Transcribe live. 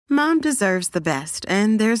Mom deserves the best,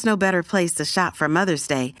 and there's no better place to shop for Mother's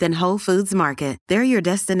Day than Whole Foods Market. They're your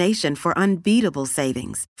destination for unbeatable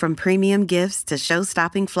savings, from premium gifts to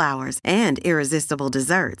show-stopping flowers and irresistible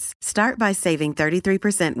desserts. Start by saving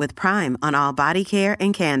 33% with Prime on all body care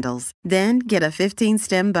and candles. Then get a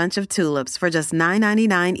 15-stem bunch of tulips for just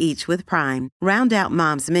 $9.99 each with Prime. Round out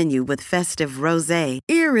Mom's menu with festive rosé,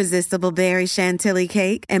 irresistible berry chantilly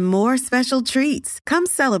cake, and more special treats. Come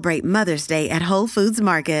celebrate Mother's Day at Whole Foods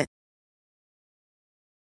Market.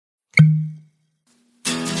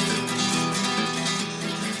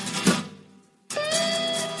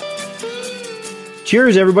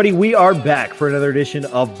 Cheers, everybody. We are back for another edition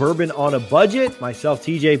of Bourbon on a Budget. Myself,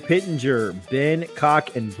 TJ Pittenger, Ben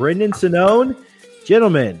Cock, and Brendan Sonnone.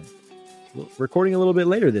 Gentlemen, recording a little bit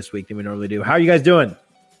later this week than we normally do. How are you guys doing?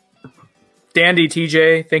 Dandy,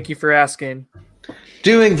 TJ. Thank you for asking.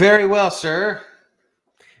 Doing very well, sir.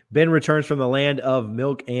 Ben returns from the land of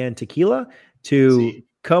milk and tequila to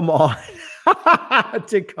come on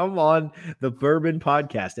the Bourbon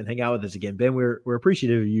Podcast and hang out with us again. Ben, we're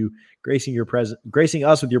appreciative of you gracing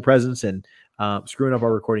us with your presence and screwing up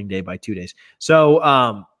our recording day by 2 days.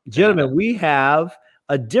 So, gentlemen, we have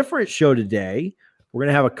a different show today. We're going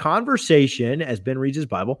to have a conversation as Ben reads his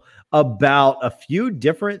Bible about a few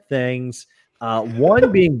different things.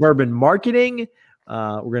 One being bourbon marketing.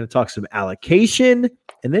 We're going to talk some allocation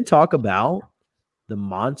and then talk about the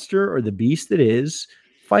monster or the beast that is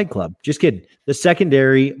Fight Club. Just kidding. The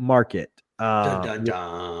secondary market,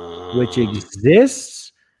 which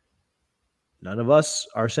exists. None of us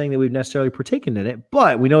are saying that we've necessarily partaken in it,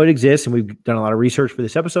 but we know it exists, and we've done a lot of research for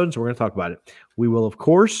this episode, so we're going to talk about it. We will, of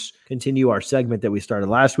course, continue our segment that we started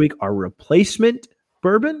last week, our replacement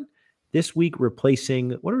bourbon. This week, what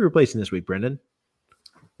are we replacing this week, Brendan?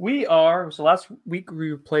 Last week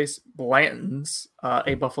we replaced Blanton's,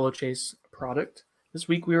 a Buffalo Trace product. This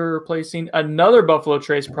week we were replacing another Buffalo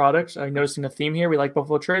Trace product. I'm noticing a theme here. We like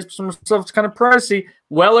Buffalo Trace, but some stuff's kind of pricey.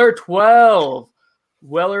 Weller 12.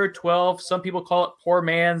 Weller 12. Some people call it poor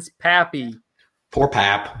man's Pappy. Poor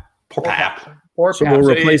Pap. So Pap. we'll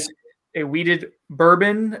replace a wheated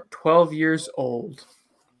bourbon, 12 years old.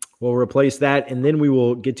 We'll replace that, and then we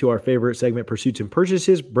will get to our favorite segment, Pursuits and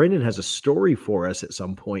Purchases. Brendan has a story for us at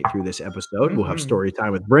some point through this episode. Mm-hmm. We'll have story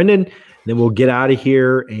time with Brendan. Then we'll get out of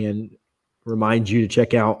here and remind you to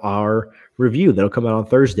check out our review. That'll come out on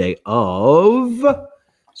Thursday of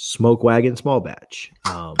Smoke Wagon Small Batch.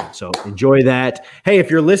 So enjoy that. Hey, if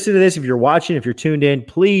you're listening to this, if you're watching, if you're tuned in,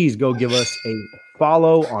 please go give us a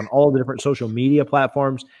follow on all the different social media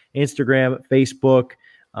platforms, Instagram, Facebook,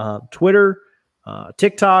 Twitter,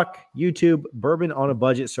 TikTok, YouTube, Bourbon on a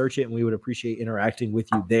Budget. Search it, and we would appreciate interacting with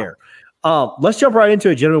you there. Let's jump right into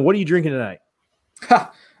it, gentlemen. What are you drinking tonight?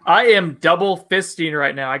 I am double fisting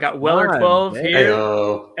right now. I got Weller 12 here.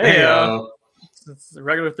 Heyo. It's a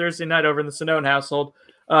regular Thursday night over in the Sonnone household.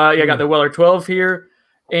 I got the Weller 12 here,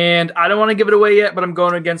 and I don't want to give it away yet, but I'm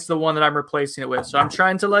going against the one that I'm replacing it with. So I'm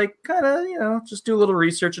trying to just do a little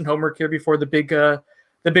research and homework here before the big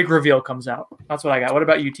reveal comes out. That's what I got. What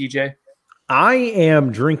about you, TJ? I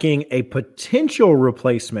am drinking a potential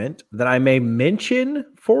replacement that I may mention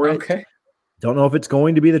for it. Okay. Don't know if it's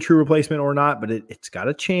going to be the true replacement or not, but it's got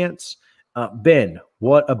a chance. Ben,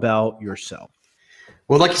 what about yourself?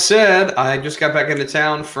 Well, like you said, I just got back into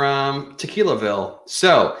town from Tequilaville.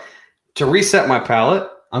 So to reset my palate,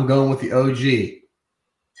 I'm going with the OG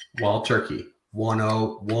Wild Turkey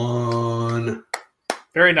 101.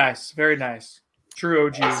 Very nice. Very nice. True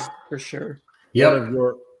OG for sure. Yep.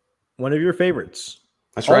 One of your favorites.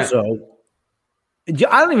 That's right. Also,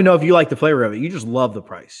 I don't even know if you like the flavor of it. You just love the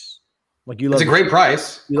price. It's a great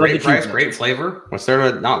price. Great price, great flavor. What's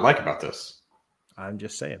there to not like about this? I'm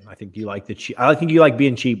just saying. I think you like the cheap. I think you like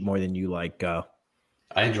being cheap more than you like. I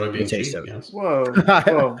enjoy being cheap. Yes. Whoa.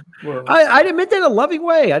 I didn't mean that in a loving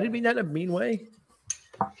way. I didn't mean that in a mean way.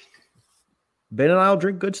 Ben and I will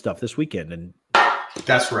drink good stuff this weekend, and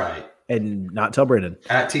that's right. And not tell Brendan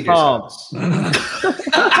at TJ's house.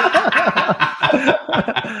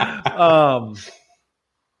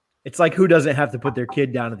 It's like who doesn't have to put their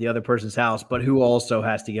kid down at the other person's house, but who also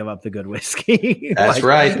has to give up the good whiskey. That's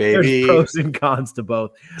right, baby. There's pros and cons to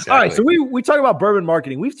both. Exactly. All right, so we talk about bourbon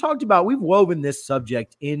marketing. We've woven this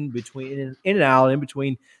subject in and out in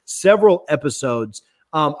between several episodes.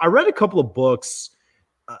 I read a couple of books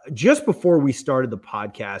just before we started the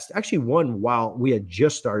podcast. Actually, one while we had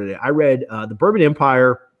just started it. I read The Bourbon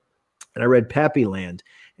Empire and I read Pappy Land.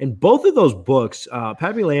 And both of those books,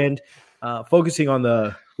 Pappy Land, focusing on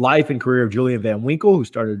the life and career of Julian Van Winkle, who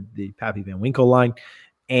started the Pappy Van Winkle line,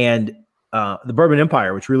 and The Bourbon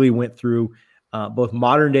Empire, which really went through both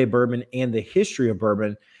modern day bourbon and the history of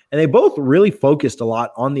bourbon. And they both really focused a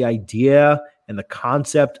lot on the idea and the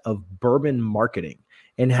concept of bourbon marketing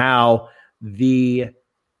and how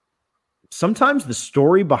sometimes the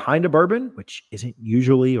story behind a bourbon, which isn't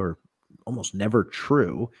usually or almost never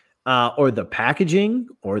true, or the packaging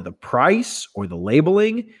or the price or the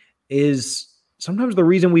labeling is sometimes the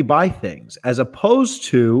reason we buy things as opposed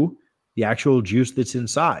to the actual juice that's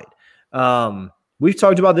inside. We've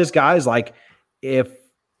talked about this, guys, like if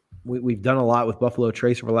we've done a lot with Buffalo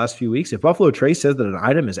Trace over the last few weeks. If Buffalo Trace says that an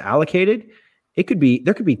item is allocated, there could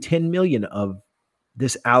be 10 million of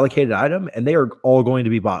this allocated item, and they are all going to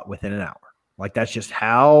be bought within an hour. Like that's just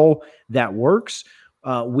how that works.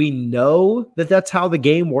 We know that that's how the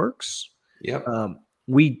game works. Yep.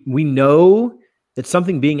 We know that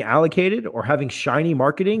something being allocated or having shiny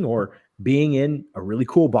marketing or being in a really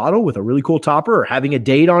cool bottle with a really cool topper or having a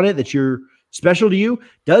date on it that you're special to you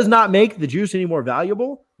does not make the juice any more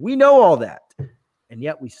valuable. We know all that. And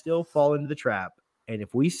yet we still fall into the trap. And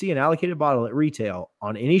if we see an allocated bottle at retail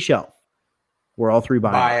on any shelf, we're all three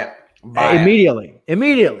buying it.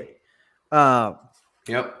 Immediately.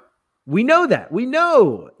 Yep. We know that. We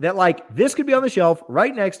know that like this could be on the shelf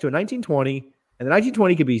right next to a 1920, and the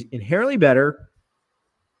 1920 could be inherently better.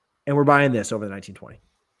 And we're buying this over the 1920.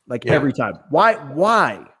 Every time.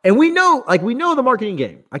 Why? And we know the marketing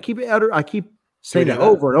game. I keep saying that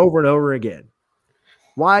over and over and over again.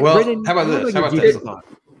 Why? Well, Brendan, how about this?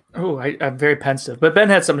 Oh, I'm very pensive. But Ben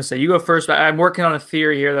had something to say. You go first. I'm working on a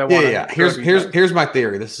theory here that I want. Yeah. Here's my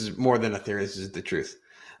theory. This is more than a theory. This is the truth.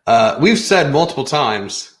 We've said multiple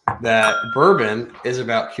times that bourbon is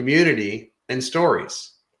about community and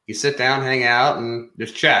stories. You sit down, hang out, and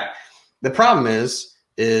just chat. The problem is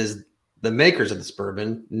the makers of this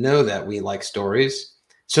bourbon know that we like stories.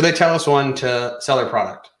 So they tell us one to sell their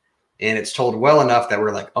product. And it's told well enough that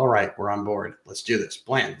we're like, all right, we're on board. Let's do this.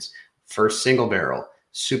 Blanton's, first single barrel,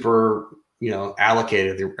 super,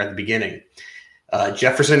 allocated at the beginning.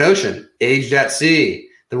 Jefferson Ocean, aged at sea.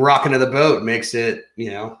 The rocking of the boat makes it,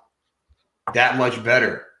 that much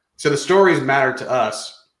better. So the stories matter to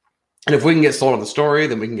us. And if we can get sold on the story,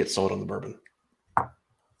 then we can get sold on the bourbon.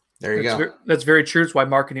 There you go. That's very true. It's why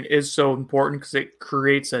marketing is so important because it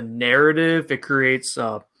creates a narrative. It creates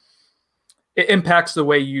it impacts the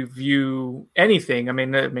way you view anything. I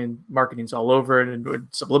mean, marketing's all over it, and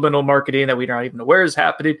subliminal marketing that we're not even aware is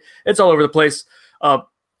happening. It's all over the place.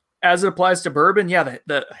 As it applies to bourbon, yeah,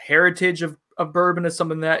 the heritage of bourbon is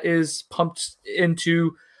something that is pumped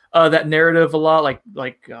into that narrative a lot.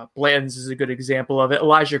 Like Blanton's is a good example of it.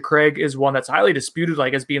 Elijah Craig is one that's highly disputed,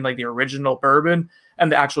 like as being like the original bourbon,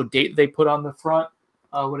 and the actual date they put on the front.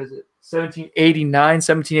 What is it?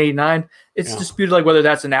 1789. It's disputed like whether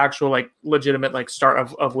that's an actual like legitimate like start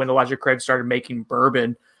of when Elijah Craig started making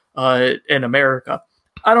bourbon in America.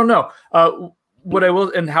 I don't know. What I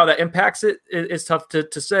will and how that impacts it is tough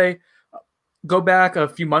to say. Go back a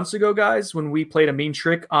few months ago, guys, when we played a mean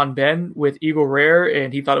trick on Ben with Eagle Rare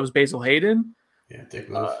and he thought it was Basil Hayden. Yeah, dick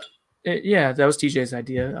move. That was TJ's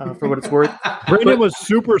idea for what it's worth. Brendan was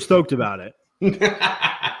super stoked about it.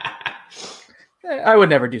 I would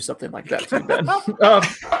never do something like that to Ben.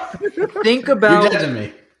 Think about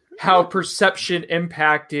how perception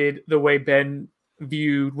impacted the way Ben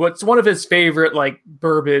viewed what's one of his favorite like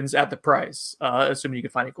bourbons at the price, assuming you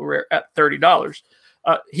could find Eagle Rare at $30.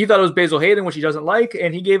 He thought it was Basil Hayden, which he doesn't like,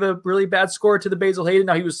 and he gave a really bad score to the Basil Hayden.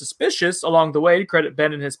 Now, he was suspicious along the way to credit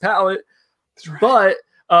Ben and his palate, but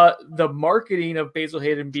the marketing of Basil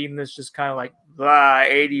Hayden being this just kind of like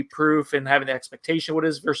 80 proof and having the expectation what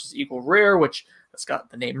is versus Eagle Rare, which it's got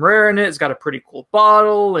the name Rare in it. It's got a pretty cool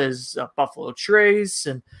bottle, is Buffalo Trace,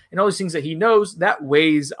 and all these things that he knows, that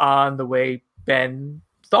weighs on the way Ben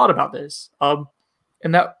thought about this.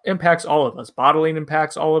 And that impacts all of us. Bottling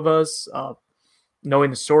impacts all of us.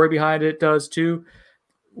 Knowing the story behind it does too.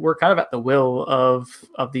 We're kind of at the will of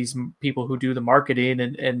these people who do the marketing,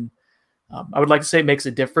 and I would like to say it makes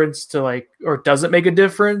a difference to like, or does it make a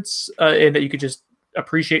difference in that you could just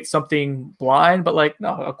appreciate something blind, but like,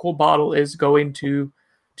 no, a cool bottle is going to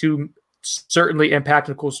certainly impact,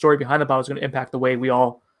 a cool story behind the bottle is going to impact the way we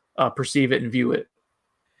all perceive it and view it.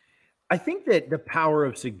 I think that the power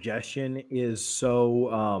of suggestion is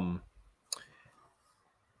so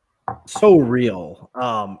real.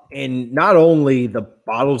 And not only the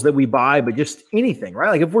bottles that we buy, but just anything,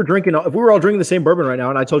 right? Like if we were all drinking the same bourbon right now,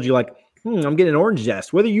 and I told you like, I'm getting an orange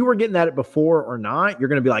zest, whether you were getting that before or not, you're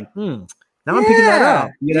going to be like, now I'm picking that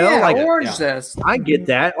up, like orange zest. I get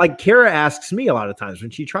that. Like Kara asks me a lot of times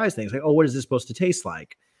when she tries things like, oh, what is this supposed to taste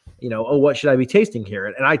like? Oh, what should I be tasting here?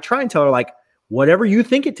 And I try and tell her like, whatever you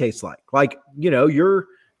think it tastes like, your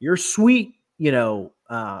sweet,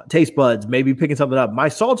 taste buds maybe picking something up. My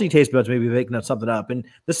salty taste buds maybe picking up something up, and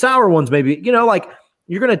the sour ones maybe, like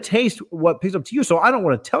you're going to taste what picks up to you. So I don't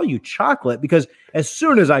want to tell you chocolate, because as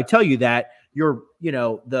soon as I tell you that,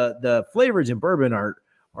 the flavors in bourbon are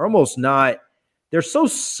almost not, they're so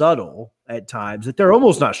subtle at times that they're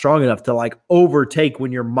almost not strong enough to like overtake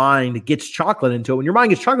when your mind gets chocolate into it. When your mind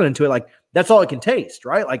gets chocolate into it, like that's all it can taste,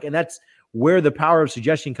 right? Like, and that's where the power of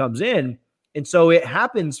suggestion comes in. And so it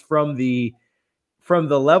happens from the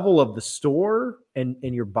level of the store and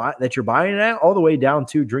that you're buying it at, all the way down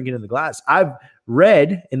to drinking in the glass. I've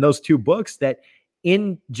read in those 2 books that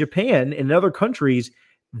in Japan and in other countries,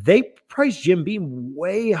 they price Jim Beam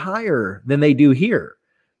way higher than they do here,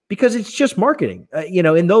 because it's just marketing.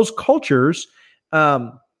 In those cultures,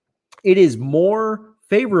 it is more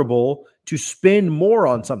favorable to spend more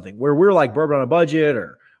on something, where we're like bourbon on a budget,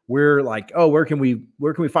 or we're like, oh, where can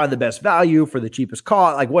we find the best value for the cheapest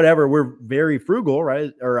cost? Like whatever, we're very frugal,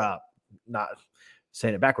 right? Or not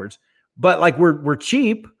saying it backwards, but like we're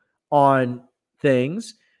cheap on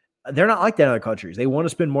things. They're not like that in other countries. They want to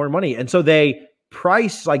spend more money, and so they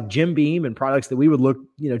price like Jim Beam and products that we would look,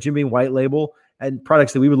 Jim Beam white label and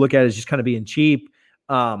products that we would look at as just kind of being cheap.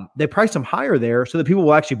 They price them higher there so that people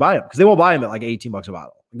will actually buy them, because they won't buy them at like $18 a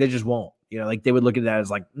bottle. They just won't. Like they would look at that as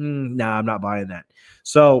like, nah, I'm not buying that.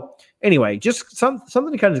 So anyway, just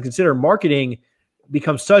something to kind of consider. Marketing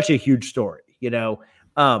becomes such a huge story.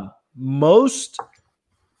 Most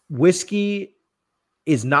whiskey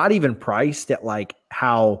is not even priced at like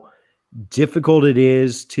how difficult it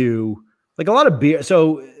is to, like a lot of beer.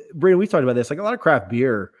 So Brandon, we talked about this, like a lot of craft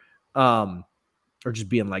beer, or just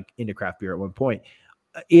being like into craft beer at one point,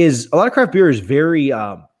 is a lot of craft beer is very,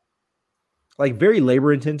 very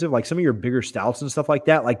labor intensive. Like some of your bigger stouts and stuff like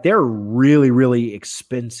that, like they're really, really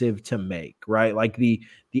expensive to make, right? Like the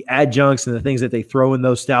adjuncts and the things that they throw in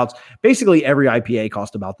those stouts, basically every IPA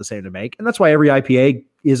costs about the same to make. And that's why every IPA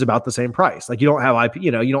is about the same price. Like you don't have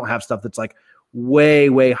you don't have stuff that's like way,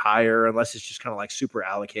 way higher, unless it's just kind of like super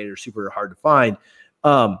allocated or super hard to find.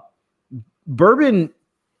 Bourbon,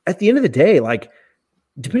 at the end of the day, like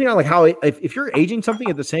depending on like how, if you're aging something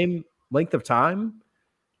at the same length of time,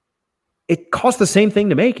 it costs the same thing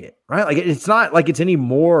to make it, right? Like it's not like it's any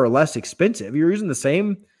more or less expensive. You're using the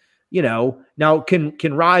same, now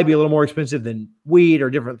can rye be a little more expensive than wheat or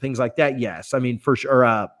different things like that? Yes. I mean, for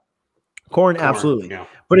sure. Corn, absolutely. Yeah.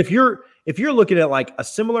 But if you're looking at like a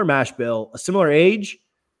similar mash bill, a similar age,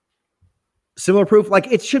 similar proof, like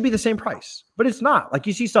it should be the same price, but it's not. Like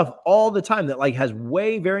you see stuff all the time that like has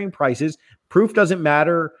way varying prices. Proof doesn't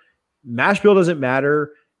matter. Mash bill doesn't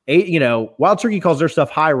matter. Wild Turkey calls their stuff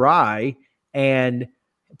high rye, and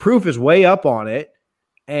proof is way up on it,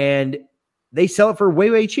 and they sell it for way,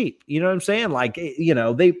 way cheap. You know what I'm saying? Like,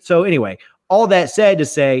 so anyway, all that said to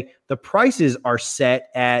say the prices are set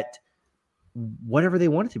at whatever they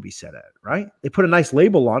want it to be set at, right? They put a nice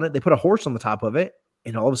label on it. They put a horse on the top of it,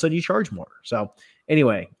 and all of a sudden you charge more. So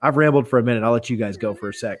anyway, I've rambled for a minute. I'll let you guys go for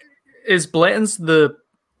a sec. Is Blanton's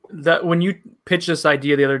that when you pitched this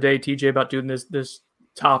idea the other day, TJ, about doing this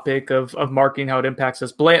topic of marketing, how it impacts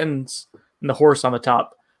us, Blanton's and the horse on the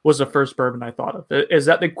top was the first bourbon I thought of. Is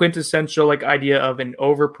that the quintessential like idea of an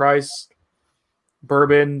overpriced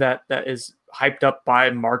bourbon that is hyped up by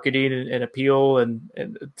marketing and appeal? And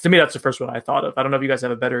to me, that's the first one I thought of. I don't know if you guys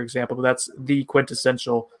have a better example, but that's the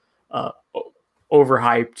quintessential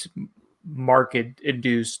overhyped,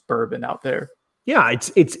 market-induced bourbon out there. Yeah,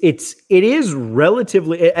 it is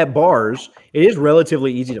relatively, at bars, it is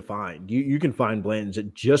relatively easy to find. You can find Blanton's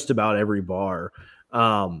at just about every bar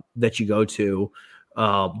that you go to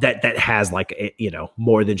that has like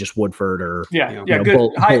more than just Woodford or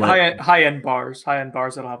good high end bars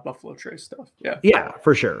that'll have Buffalo Trace stuff. Yeah,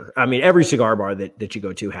 for sure. I mean, every cigar bar that you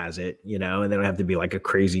go to has it, and they don't have to be like a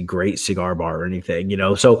crazy great cigar bar or anything,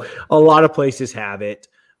 So a lot of places have it.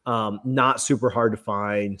 Not super hard to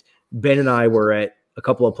find. Ben and I were at a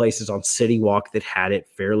couple of places on City Walk that had it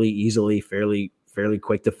fairly easily, fairly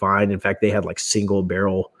quick to find. In fact, they had like single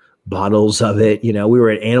barrel bottles of it. We were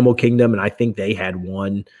at Animal Kingdom, and I think they had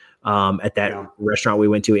one at that restaurant we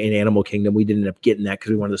went to in Animal Kingdom. We didn't end up getting that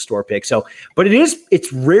because we wanted the store pick. So, but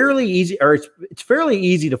it's rarely easy, or it's fairly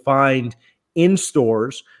easy to find in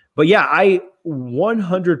stores. But yeah, I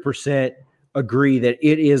 100% agree that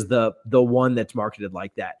it is the one that's marketed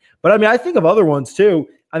like that. But I mean, I think of other ones too.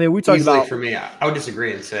 I mean, we talked about, for me, I would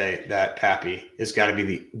disagree and say that Pappy has got to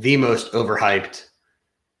be the most overhyped.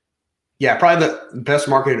 Yeah, probably the best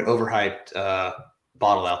marketed overhyped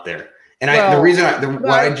bottle out there. And the reason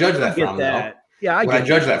what I judge that from, though, I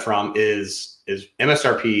judge that from is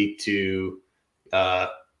MSRP to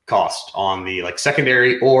cost on the like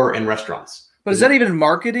secondary or in restaurants. But is that even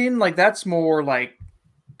marketing? Like that's more like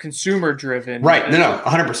consumer driven. Right. No,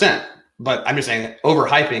 100%. But I'm just saying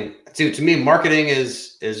overhyping. To me, marketing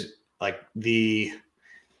is like is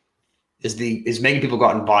making people go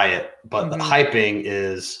out and buy it, but the hyping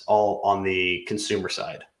is all on the consumer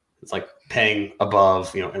side. It's like paying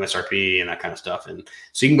above, MSRP and that kind of stuff. And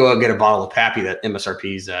so you can go and get a bottle of Pappy that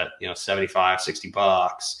MSRP is at, $75,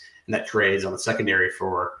 $60, and that trades on the secondary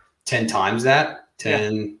for 10 times that,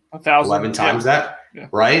 10, 11 times that. Yeah.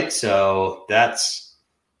 Right. So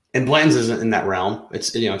and Blanton's isn't in that realm.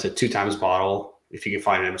 It's, it's a 2 times bottle if you can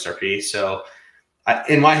find an MSRP. So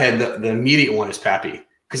in my head, the immediate one is Pappy,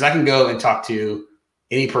 because I can go and talk to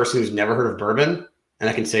any person who's never heard of bourbon, and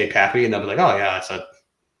I can say Pappy, and they'll be like, "Oh yeah,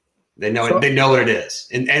 they know they know what it is."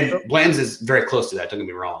 And Blanton's is very close to that. Don't get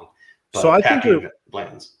me wrong. But so I think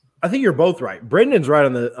Blanton's. I think you're both right. Brendan's right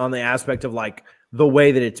on the aspect of like the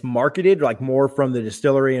way that it's marketed, like more from the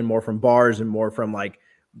distillery and more from bars and more from like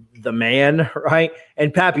the man, right?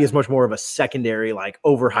 And Pappy is much more of a secondary, like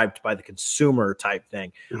overhyped by the consumer type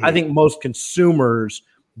thing. Mm-hmm. I think most consumers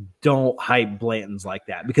don't hype Blanton's like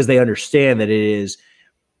that because they understand that it is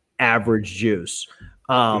average juice.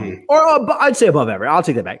 Or I'd say above average. I'll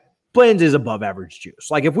take that back. Blanton's is above average juice.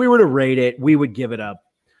 Like if we were to rate it, we would give it a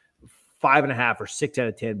 5.5 or 6 out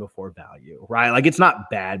of 10 before value, right? Like it's not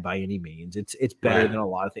bad by any means. It's better than a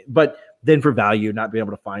lot of things, but then for value, not being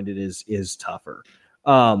able to find it is tougher.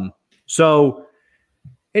 So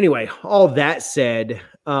anyway, all that said,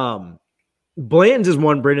 Blanton's is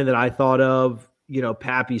one, Brendan, that I thought of.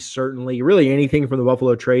 Pappy certainly, really anything from the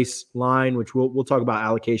Buffalo Trace line, which we'll talk about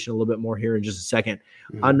allocation a little bit more here in just a second.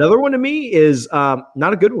 Mm-hmm. Another one to me is not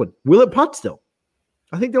a good one. Willet Pot Still.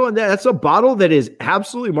 I think that's a bottle that is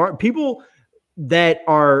absolutely marked. People that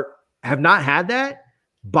have not had that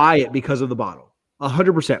buy it because of the bottle.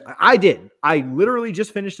 100%. I did. I literally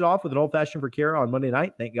just finished it off with an old fashioned for Kara on Monday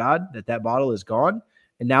night. Thank God that bottle is gone,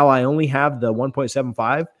 and now I only have the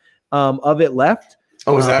 1.75 of it left.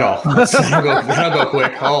 Oh, is that all? That'll go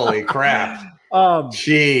quick. Holy crap.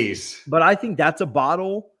 Jeez. But I think that's a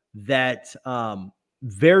bottle that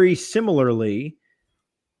very similarly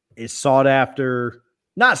is sought after.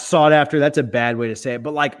 Not sought after, that's a bad way to say it,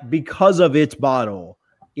 but like because of its bottle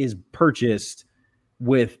is purchased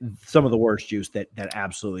with some of the worst juice that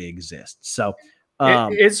absolutely exists. So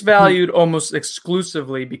it's valued almost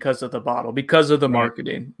exclusively because of the bottle, because of the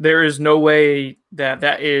marketing. There is no way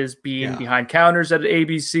that is being behind counters at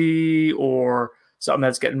ABC or something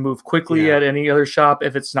that's getting moved quickly at any other shop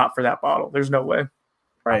if it's not for that bottle. There's no way.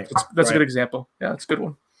 Right. That's a good example. Yeah, it's a good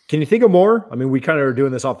one. Can you think of more? I mean, we kind of are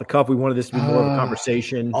doing this off the cuff. We wanted this to be more of a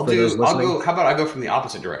conversation. I'll go. How about I go from the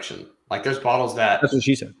opposite direction? Like there's bottles that's what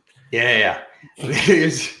she said. Yeah.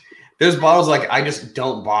 There's bottles like I just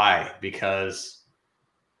don't buy because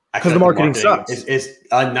the marketing sucks. It's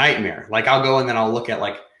a nightmare. Like I'll go and then I'll look at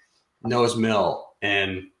like Noah's Mill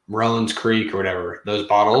and Roan's Creek or whatever, those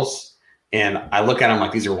bottles. And I look at them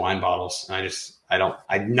like these are wine bottles. And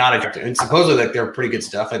I'm not attracted. And supposedly like they're pretty good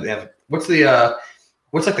stuff. They have, what's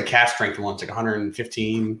like the cask strength ones, like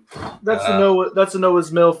 115? That's the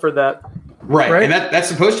Noah's Mill for that. Right. And that's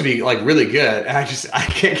supposed to be like really good. And I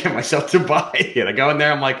can't get myself to buy it. I go in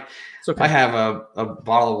there, I'm like, I have a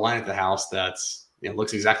bottle of wine at the house that's,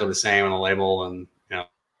 looks exactly the same on the label, and I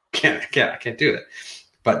can't do it.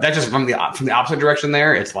 But that just from the opposite direction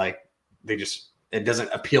there, it's like it doesn't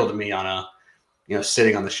appeal to me on a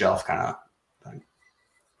sitting on the shelf kind of thing.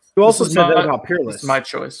 You also said that about Peerless. It's my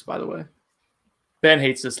choice, by the way. Ben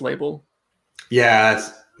hates this label. Yeah,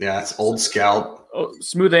 it's Old Scout. Oh,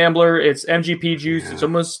 Smooth Ambler. It's MGP juice.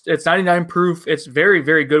 Yeah. It's 99 proof. It's very,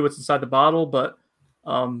 very good what's inside the bottle, but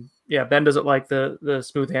Ben doesn't like the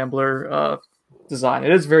Smooth Ambler design.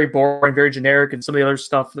 It is very boring, very generic, and some of the other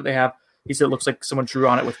stuff that they have, he said it looks like someone drew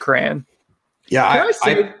on it with crayon. Yeah,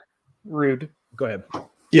 I rude. Go ahead.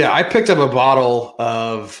 Yeah, I picked up a bottle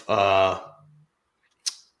of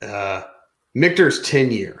Michter's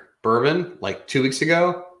 10-year bourbon like 2 weeks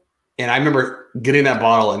ago, and I remember getting that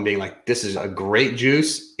bottle and being like, this is a great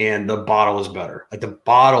juice, and the bottle is better. Like the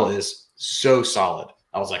bottle is so solid.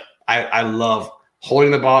 I was like, I love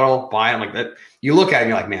holding the bottle, buying it like that. You look at it and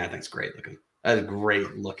you're like, man, I think it's great looking. That is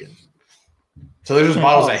great looking. So there's just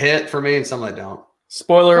bottles that hit for me and some that don't.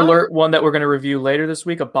 Spoiler alert, one that we're going to review later this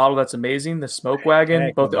week, a bottle that's amazing, the Smoke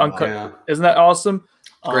Wagon, both the uncut. Yeah. Isn't that awesome?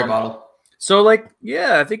 Great bottle. So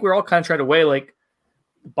I think we're all kind of trying to weigh the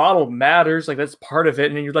bottle matters, that's part of it,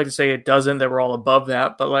 and then you'd like to say it doesn't, that we're all above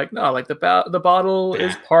that, but no, the bottle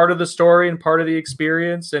is part of the story and part of the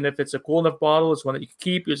experience, and if it's a cool enough bottle, it's one that you can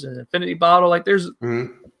keep. It's an infinity bottle, there's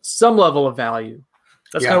some level of value.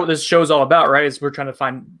 That's kind of what this show's all about, right? Is we're trying to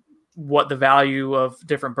find what the value of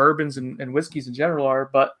different bourbons and whiskeys in general are,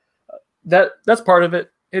 but that's part of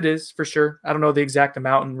it. It is for sure. I don't know the exact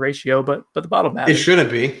amount and ratio, but the bottle matters. It shouldn't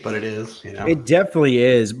be, but it is. You know? It definitely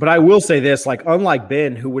is. But I will say this: like, unlike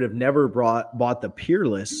Ben, who would have never bought the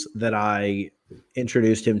Peerless that I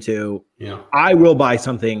introduced him to, I will buy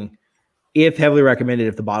something if heavily recommended.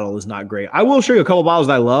 If the bottle is not great, I will show you a couple bottles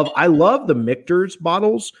that I love. I love the Michter's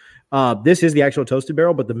bottles. This is the actual toasted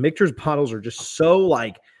barrel, but the Michter's bottles are just so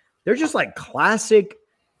like they're just like classic.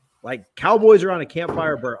 Like cowboys around a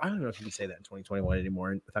campfire burn. I don't know if you can say that in 2021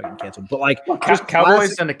 anymore without getting canceled. But like just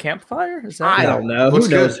cowboys and a campfire? Is that I don't know. Who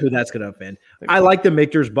knows who that's going to offend? I like the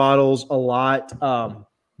Michter's bottles a lot.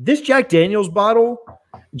 This Jack Daniel's bottle,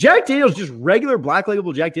 Jack Daniel's just regular black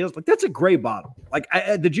label Jack Daniel's. Like that's a great bottle. Like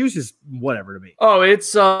the juice is whatever to me. Oh,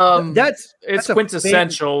 it's that's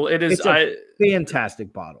quintessential. It's a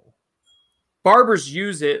fantastic bottle. Barbers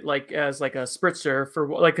use it like as like a spritzer for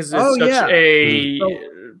like because it's such a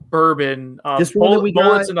bourbon. This one that we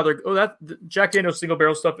Bullet's another. Oh, that Jack Daniel's single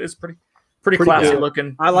barrel stuff is pretty classy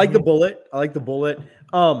looking. I like the Bullet. And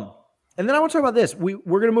then I want to talk about this. We're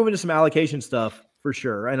going to move into some allocation stuff for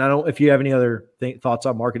sure. And I don't if you have any other thoughts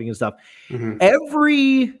on marketing and stuff. Mm-hmm.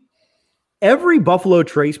 Every Buffalo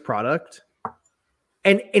Trace product,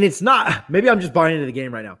 and it's not. Maybe I'm just buying into the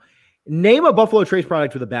game right now. Name a Buffalo Trace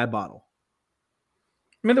product with a bad bottle.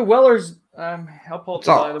 I mean, the Weller's. I'll pull it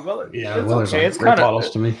the Weller. Yeah, the Weller's okay. It's kind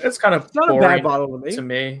bottles to me. It's kind of not a bad bottle to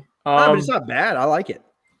me. But it's not bad. I like it.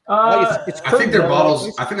 I think their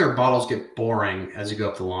bottles. I think their bottles get boring as you go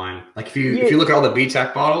up the line. Like if you look at all the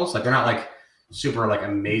BTAC bottles, like they're not like super like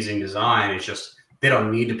amazing design. It's just they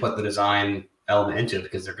don't need to put the design element into it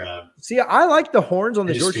because they're gonna see. I like the horns on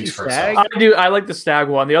the Georgia Stag. I do. I like the Stag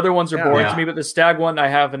one. The other ones are boring to me, but the Stag one, I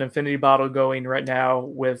have an infinity bottle going right now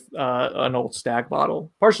with an old Stag bottle.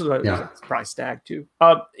 Partially, it's probably Stag too.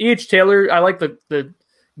 E.H. Taylor, I like the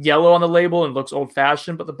yellow on the label and looks old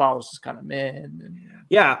fashioned, but the bottle's just kind of man.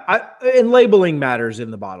 And labeling matters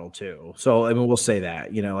in the bottle too. So I mean, we'll say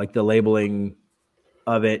that like the labeling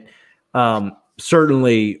of it.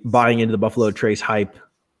 Certainly, buying into the Buffalo Trace hype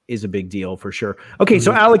is a big deal for sure. Okay,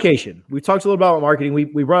 so allocation. We talked a little about marketing.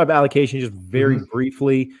 We brought up allocation just very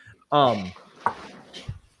briefly. What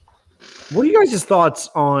are you guys' thoughts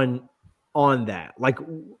on that? Like,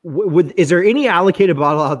 is there any allocated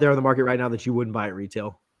bottle out there on the market right now that you wouldn't buy at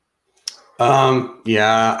retail?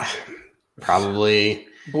 Yeah, probably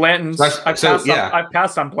Blanton's. I've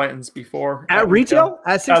passed on Blanton's before at retail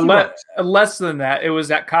at $60. Less than that. It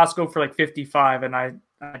was at Costco for like $55, and I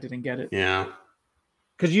didn't get it. Yeah.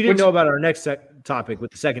 Because you didn't know about our next topic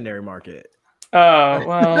with the secondary market. Oh,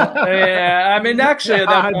 well, yeah. I mean, actually, at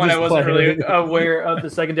that point, I wasn't really aware of the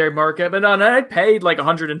secondary market. But I paid like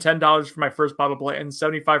 $110 for my first bottle of Blanton,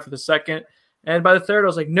 $75 for the second. And by the third, I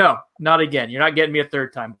was like, no, not again. You're not getting me a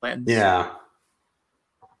third time, Blanton. Yeah.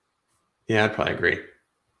 Yeah, I'd probably agree.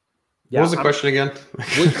 What was the question again?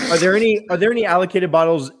 Are there any allocated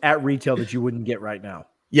bottles at retail that you wouldn't get right now?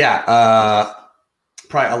 Yeah.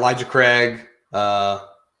 Probably Elijah Craig.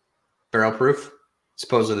 Barrel proof.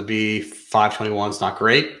 Supposedly the B521 is not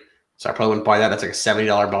great, so I probably wouldn't buy that. That's like a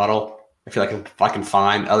 $70 bottle. I feel like if I can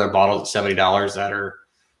find other bottles at $70 that are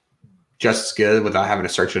just as good without having to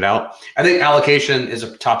search it out. I think allocation is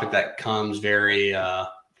a topic that comes very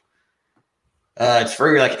it's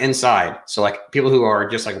very like inside. So like people who are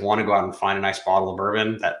just like want to go out and find a nice bottle of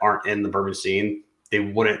bourbon that aren't in the bourbon scene, they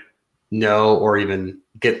wouldn't know or even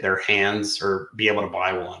get their hands or be able to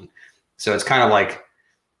buy one. So it's kind of like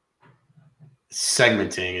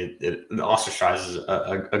segmenting. It ostracizes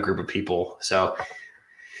a group of people. So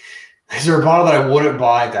is there a bottle that I wouldn't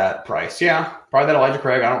buy at that price? Yeah, probably that Elijah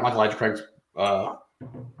Craig. I don't like Elijah Craig's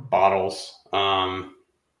bottles.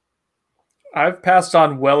 I've passed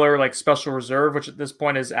on Weller like Special Reserve, which at this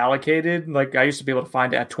point is allocated. Like I used to be able to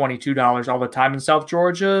find it at $22 all the time in South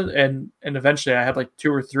Georgia, and eventually I had like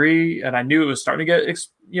 2 or 3, and I knew it was starting to get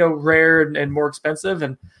rare and more expensive,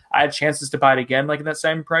 and I had chances to buy it again like in that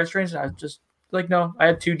same price range. And I was just like, no, I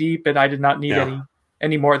had 2 deep, and I did not need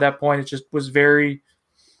any more at that point. It just was very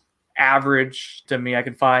average to me. I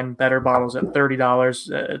could find better bottles at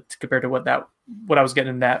 $30 compared to what I was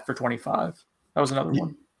getting in that for $25. That was another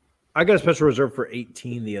one. I got a Special Reserve for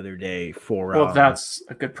 $18 the other day for. Well, that's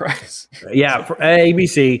a good price. Yeah, for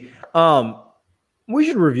ABC. We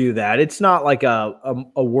should review that. It's not like a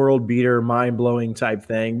world beater, mind blowing type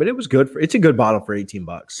thing, but it was good. It's a good bottle for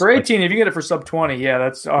 $18. For 18, if you get it for sub 20,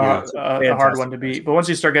 that's a hard one to beat. But once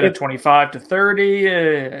you start getting 25 to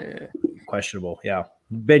 30, questionable. Yeah,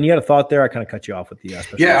 Ben, you had a thought there? I kind of cut you off with the. I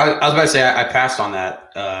was about to say I passed on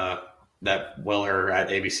that that Weller at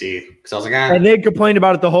ABC because I was like, and they complained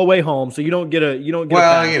about it the whole way home, so you don't get a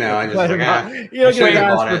well, you know, I just like, you don't get a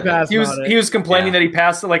pass for pass. He was complaining that he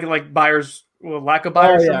passed like buyers. Well, lack of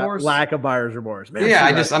buyer's remorse. Lack of buyer's remorse. Man, yeah,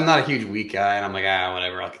 I'm not a huge weak guy, and I'm like,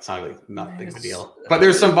 whatever. Like, it's not really not big of a deal. But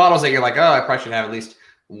there's some bottles that you're like, I probably should have at least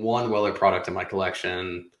one Weller product in my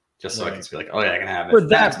collection, just so I can be like, I can have it. For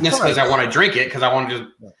that, not because I want to drink it, because I want to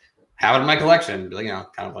just have it in my collection. You know,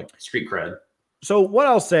 kind of like street cred. So what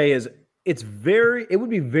I'll say is, it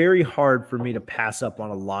would be very hard for me to pass up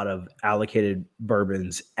on a lot of allocated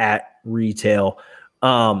bourbons at retail.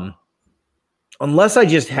 Unless I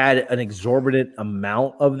just had an exorbitant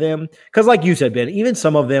amount of them. Because like you said, Ben, even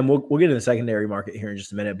some of them, we'll get in the secondary market here in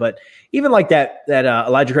just a minute, but even like that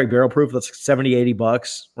Elijah Craig barrel proof, that's $70,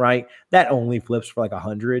 $80, right? That only flips for like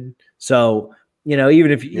 100. So, you know, even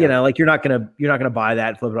if, you know, like you're not going to buy that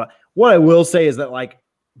and flip it on. What I will say is that like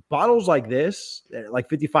bottles like this, like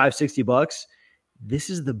 $55, $60, this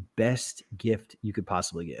is the best gift you could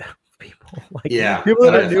possibly get. People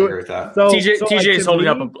people that do it. So TJ is holding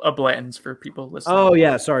up a Blanton's for people listening. Oh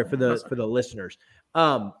yeah, sorry for the listeners.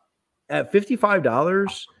 At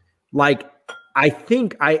 $55, like I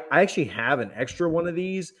think I actually have an extra one of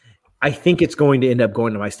these. I think it's going to end up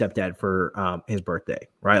going to my stepdad for his birthday,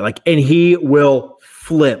 right? Like, and he will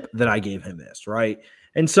flip that I gave him this, right?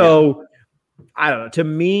 And so I don't know. To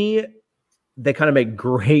me, they kind of make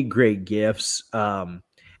great gifts. And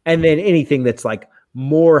then anything that's like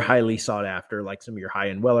more highly sought after, like some of your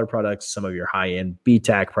high-end Weller products, some of your high-end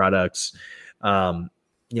BTAC products. I'm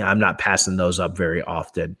not passing those up very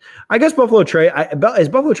often. I guess Buffalo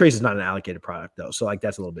Trace is not an allocated product though, so like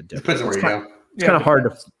that's a little bit different. Depends on where you go. It's kind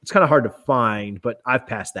of hard to find, but I've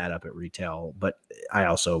passed that up at retail. But I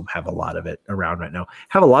also have a lot of it around right now.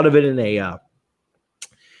 Have a lot of it in a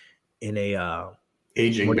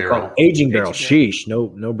aging barrel. Aging barrel. Sheesh,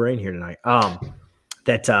 no brain here tonight.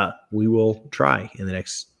 That we will try in the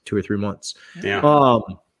next 2 or 3 months. Yeah. All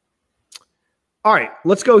right,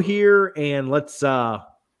 let's go here and let's move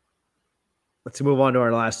on to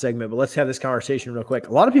our last segment. But let's have this conversation real quick.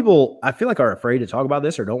 A lot of people, I feel like, are afraid to talk about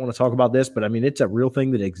this or don't want to talk about this. But I mean, it's a real thing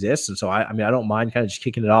that exists, and so I don't mind kind of just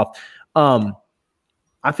kicking it off.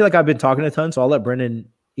 I feel like I've been talking a ton, so I'll let Brendan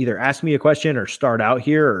either ask me a question or start out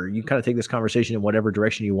here, or you kind of take this conversation in whatever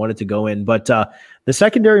direction you want it to go in. But the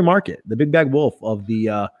secondary market, the big bag wolf of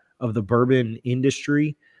the bourbon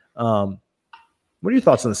industry. What are your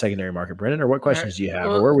thoughts on the secondary market, Brendan? Or what questions do you have?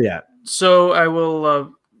 Or where are we at? So I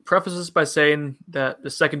will preface this by saying that the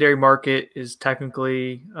secondary market is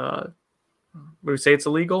technically, we say it's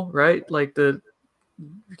illegal, right? Like you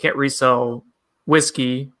can't resell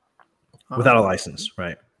whiskey without a license,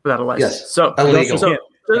 right? Without a license. Yes. So illegal.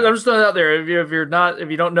 I'm just throwing it out there. If you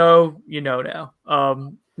don't know, you know now.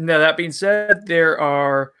 Now that being said, there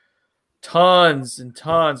are tons and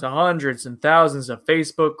tons, hundreds and thousands of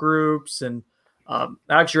Facebook groups, and I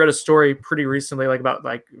actually read a story pretty recently, about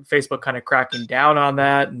Facebook kind of cracking down on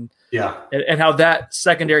that, and how that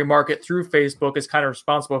secondary market through Facebook is kind of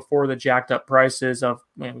responsible for the jacked up prices of,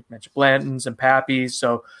 we mentioned Blanton's and Pappy's.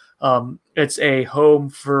 So it's a home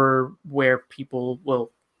for where people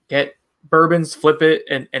will get bourbons, flip it,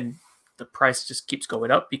 and the price just keeps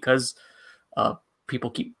going up because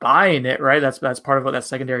people keep buying it, right? That's part of what that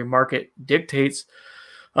secondary market dictates.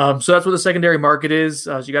 So that's what the secondary market is.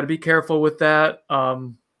 So you got to be careful with that.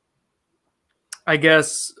 I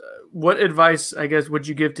guess what advice would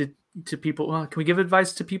you give to people? Well, can we give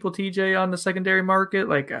advice to people, TJ, on the secondary market?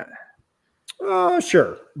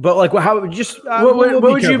 Sure, but how would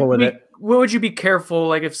what would you be careful?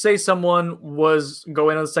 Like, if say someone was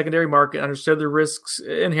going on the secondary market, understood the risks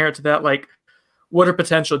inherent to that, what are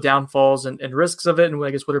potential downfalls and risks of it, and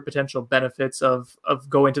I guess what are potential benefits of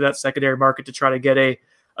going to that secondary market to try to get a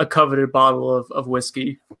coveted bottle of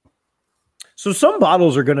whiskey? So some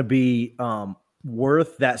bottles are going to be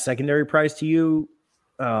worth that secondary price to you,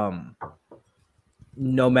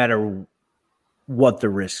 no matter what the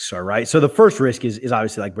risks are, right? So the first risk is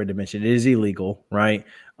obviously, like Brendan mentioned, it is illegal, right?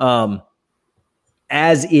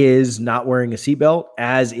 As is not wearing a seatbelt,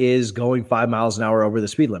 as is going 5 miles an hour over the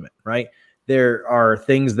speed limit, right? There are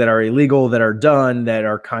things that are illegal that are done that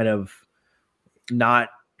are kind of not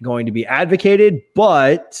going to be advocated,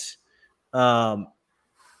 but a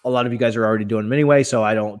lot of you guys are already doing them anyway. So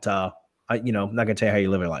I don't, I'm not going to tell you how you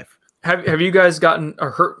live your life. Have you guys gotten or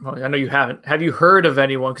heard? Well, I know you haven't. Have you heard of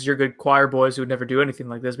anyone? Because you're good choir boys who would never do anything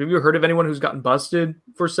like this. Have you heard of anyone who's gotten busted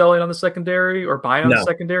for selling on the secondary or buying on the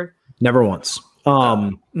secondary? Never once.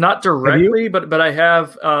 Not directly, but I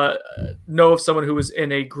have know of someone who was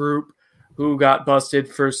in a group who got busted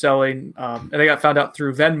for selling, and they got found out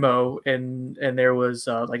through Venmo, and there was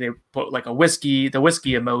they put like the whiskey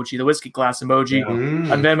emoji, the whiskey glass emoji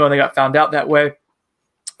on Venmo, and they got found out that way.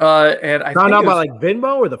 And I found out by like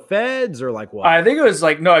Venmo or the feds or like what? I think it was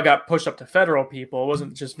like, no, I got pushed up to federal people. It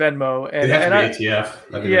wasn't just Venmo. And, it has to be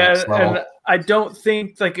ATF. Yeah, and I don't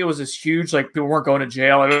think like it was as huge. Like people weren't going to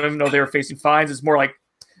jail. I don't even know they were facing fines. It's more like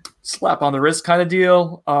slap on the wrist kind of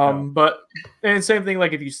deal. But and same thing.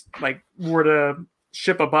 Like if you like were to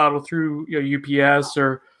ship a bottle through UPS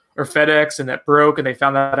or FedEx and that broke and they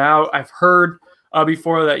found that out, I've heard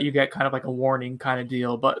before that you get kind of like a warning kind of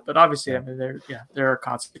deal, but obviously, I mean, there are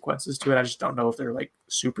consequences to it. I just don't know if they're like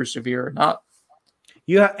super severe or not.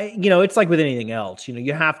 It's like with anything else.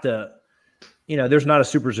 You have to. There's not a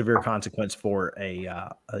super severe consequence for a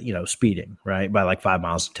speeding, right, by like 5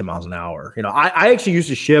 miles, 10 miles an hour. I actually used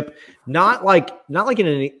to ship not like in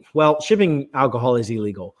any. Well, shipping alcohol is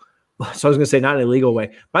illegal. So I was going to say not in an illegal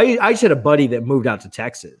way, but I just had a buddy that moved out to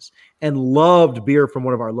Texas and loved beer from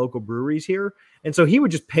one of our local breweries here. And so he would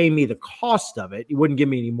just pay me the cost of it. He wouldn't give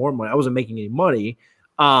me any more money. I wasn't making any money.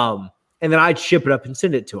 And then I'd ship it up and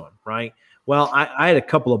send it to him. Right. Well, I had a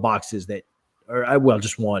couple of boxes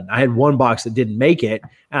just one. I had one box that didn't make it.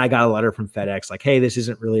 And I got a letter from FedEx like, hey, this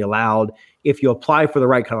isn't really allowed. If you apply for the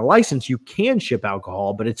right kind of license, you can ship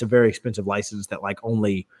alcohol, but it's a very expensive license that like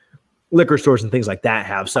only liquor stores and things like that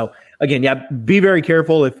have. So again, be very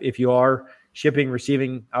careful if you are shipping,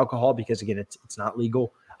 receiving alcohol, because again, it's not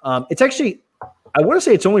legal. It's actually, I want to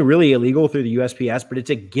say it's only really illegal through the USPS, but it's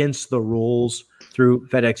against the rules through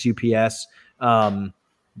FedEx, UPS.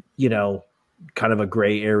 Kind of a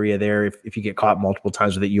gray area there. If you get caught multiple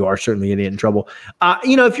times with it, you are certainly going to get in trouble.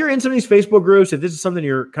 If you're in some of these Facebook groups, if this is something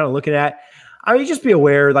you're kind of looking at, I mean, just be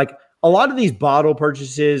aware, like a lot of these bottle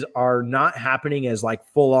purchases are not happening as like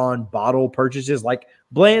full on bottle purchases. Like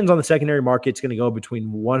Blanton's on the secondary market, it's going to go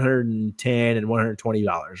between $110 and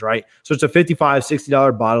 $120, right? So it's a $55,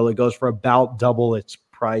 $60 bottle. It goes for about double its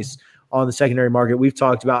price on the secondary market. We've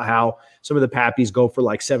talked about how some of the Pappies go for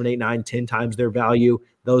like 7, 8, 9, 10 times their value.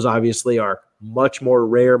 Those obviously are much more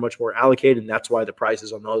rare, much more allocated, and that's why the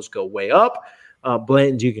prices on those go way up.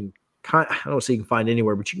 Blanton's, you can I don't say you can find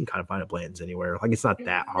anywhere, but you can kind of find a Blanton's anywhere. Like it's not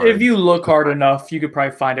that hard. If you look hard enough, you could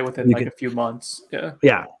probably find it within a few months.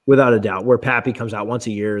 Yeah, without a doubt. Where Pappy comes out once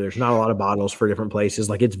a year, there's not a lot of bottles for different places.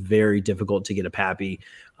 Like it's very difficult to get a Pappy.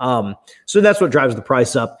 So that's what drives the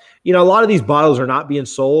price up. A lot of these bottles are not being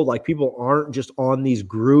sold. Like people aren't just on these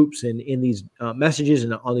groups and in these messages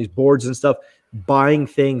and on these boards and stuff buying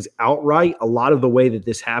things outright. A lot of the way that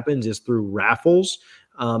this happens is through raffles.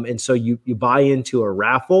 And so you buy into a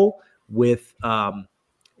raffle with,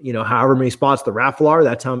 however many spots the raffle are.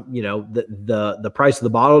 That's how, the price of the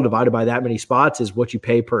bottle divided by that many spots is what you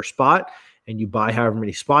pay per spot. And you buy however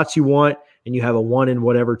many spots you want, and you have a 1 in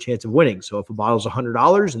whatever chance of winning. So if a bottle's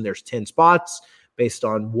 $100 and there's 10 spots based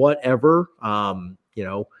on whatever,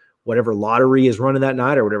 whatever lottery is running that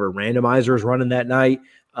night or whatever randomizer is running that night,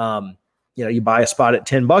 you buy a spot at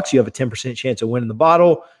 $10, you have a 10% chance of winning the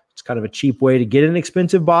bottle. It's kind of a cheap way to get an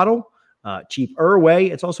expensive bottle. Cheaper way.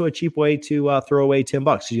 It's also a cheap way to throw away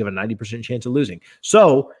 $10. So you have a 90% chance of losing.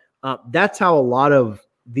 So that's how a lot of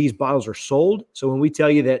these bottles are sold. So when we tell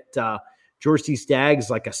you that George T. Stagg's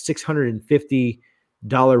like a $650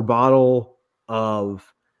 bottle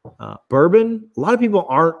of bourbon, a lot of people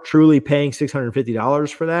aren't truly paying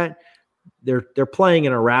 $650 for that. They're playing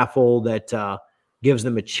in a raffle that gives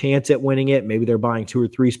them a chance at winning it. Maybe they're buying 2 or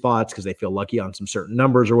 3 spots because they feel lucky on some certain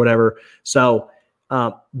numbers or whatever. So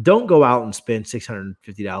don't go out and spend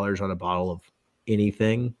 $650 on a bottle of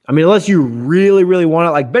anything. I mean, unless you really, really want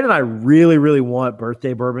it. Like Ben and I really, really want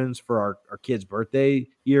birthday bourbons for our kids' birthday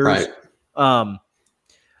years. Right.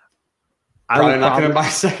 Probably not going to buy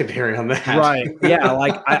secondary on that. Right. Yeah.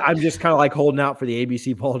 Like I'm just kind of like holding out for the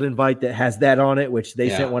ABC Vault invite that has that on it, which they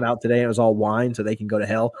sent one out today and it was all wine, so they can go to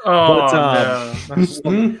hell. Oh, no. That's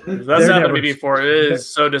happened to me before. It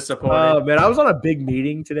is so disappointing. Oh, man. I was on a big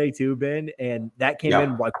meeting today too, Ben, and that came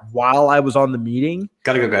in like while I was on the meeting.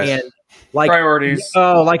 Gotta go, guys. And like priorities.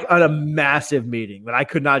 Oh, like on a massive meeting that I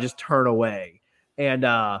could not just turn away. And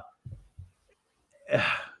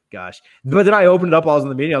gosh. But then I opened it up while I was in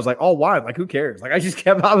the meeting. I was like, oh, why? Like, who cares? Like,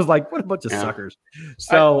 I was like, what a bunch of suckers.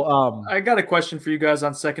 So I got a question for you guys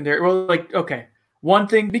on secondary. Well, like, okay. One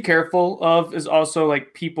thing to be careful of is also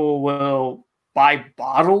like people will buy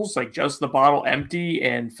bottles, like just the bottle empty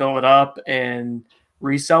and fill it up and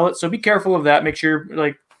resell it. So be careful of that. Make sure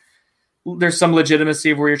like there's some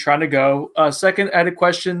legitimacy of where you're trying to go. Second, I had a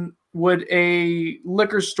question. Would a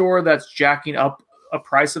liquor store that's jacking up a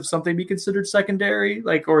price of something be considered secondary?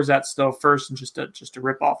 Like, or is that still first and just a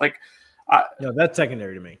rip off? Like, That's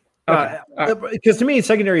secondary to me. Okay. Because to me,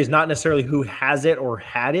 secondary is not necessarily who has it or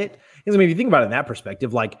had it. Because if you think about it in that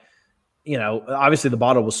perspective, like, obviously the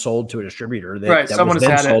bottle was sold to a distributor. That Someone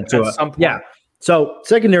has had it at some point. Yeah. So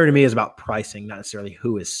secondary to me is about pricing, not necessarily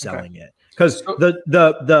who is selling it. Because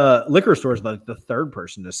the liquor store is like the third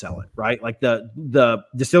person to sell it, right? Like the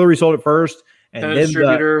distillery sold it first, and then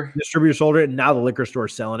the distributor sold it, and now the liquor store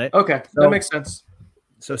is selling it. Okay, that makes sense.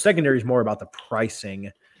 So secondary is more about the pricing.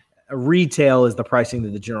 Retail is the pricing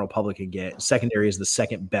that the general public can get. Secondary is the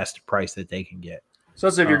second best price that they can get. So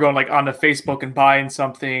if you're going like onto Facebook and buying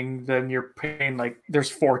something, then you're paying like there's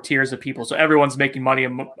 4 tiers of people. So everyone's making money,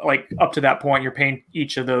 and like up to that point, you're paying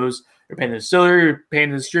each of those. You're paying the distillery, you're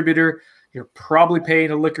paying the distributor, you're probably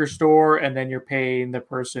paying a liquor store, and then you're paying the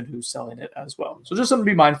person who's selling it as well. So just something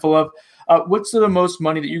to be mindful of. What's the most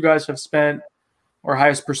money that you guys have spent, or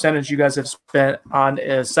highest percentage you guys have spent on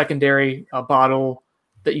a secondary bottle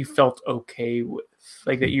that you felt okay with,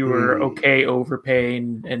 like that you were okay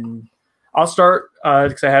overpaying? And I'll start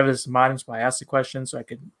because I have this in mind, so I asked the question so I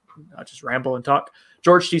could not just ramble and talk.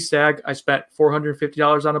 George T. Stagg, I spent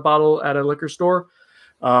 $450 on a bottle at a liquor store.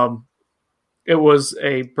 It was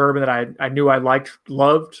a bourbon that I knew I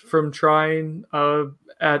loved from trying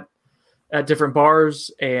at different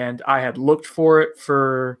bars, and I had looked for it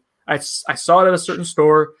I saw it at a certain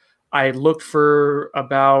store. I looked for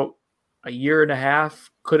about a year and a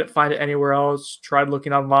half, couldn't find it anywhere else. Tried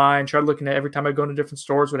looking online, tried looking at every time I go into different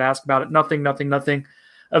stores, would ask about it. Nothing.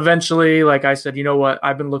 Eventually, like I said, you know what?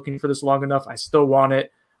 I've been looking for this long enough. I still want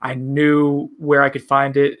it. I knew where I could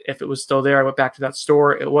find it. If it was still there, I went back to that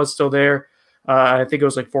store. It was still there. I think it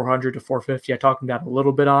was like $400 to $450. I talked him down a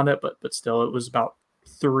little bit on it, but still, it was about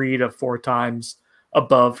 3 to 4 times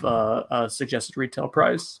above suggested retail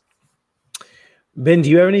price. Ben, do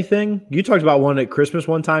you have anything? You talked about one at Christmas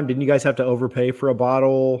one time. Didn't you guys have to overpay for a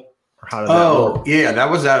bottle? Or how did that work? Yeah, that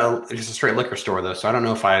was at just a straight liquor store though. So I don't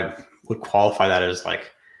know if I would qualify that as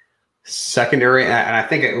like secondary. And I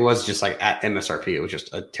think it was just like at MSRP. It was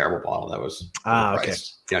just a terrible bottle that was okay.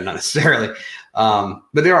 Yeah, not necessarily. But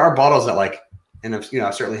there are bottles that like, and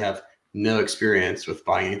I certainly have no experience with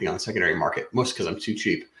buying anything on the secondary market, mostly because I'm too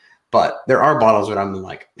cheap. But there are bottles that I'm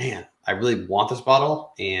like, man, I really want this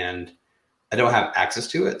bottle and I don't have access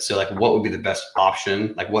to it. So like what would be the best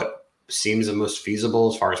option? Like what seems the most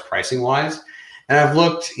feasible as far as pricing wise? And I've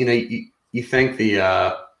looked, you think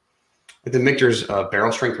the Michter's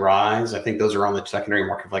barrel strength rise, I think those are on the secondary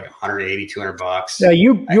market for like $180, $200. Yeah,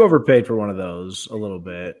 you overpaid for one of those a little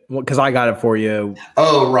bit because I got it for you.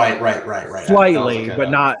 Oh, right. Slightly, but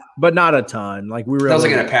not a ton. Like we were. That was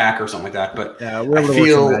like in a pack or something like that. But yeah, we're able to work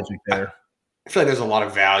some magic there. I feel like there's a lot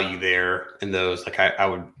of value there in those. Like I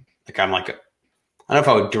would. Like I'm like, I don't know if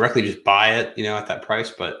I would directly just buy it, at that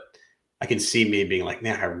price, but I can see me being like,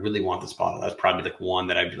 man, I really want this bottle. That's probably like one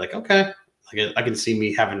that I'd be like, okay, I can see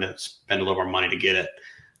me having to spend a little more money to get it.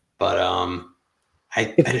 But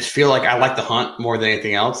I just feel like I like the hunt more than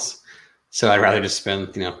anything else. So I'd rather just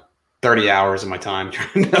spend, 30 hours of my time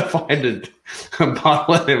trying to find a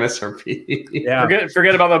bottle at MSRP. Yeah.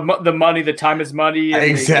 Forget about the money. The time is money.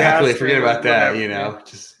 Exactly. Forget about that,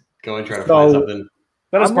 just go and try to find something.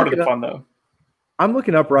 That is part of the fun, though. I'm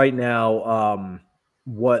looking up right now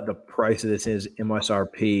what the price of this is,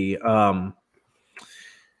 MSRP.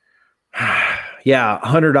 Yeah,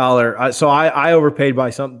 $100. So I overpaid by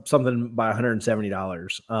something by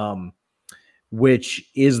 $170, which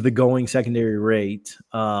is the going secondary rate.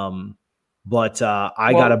 But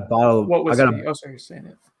I got a bottle. What was sorry, you're saying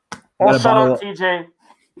it. Well, shout out TJ.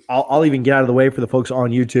 I'll even get out of the way for the folks on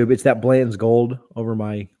YouTube. It's that Blanton's Gold over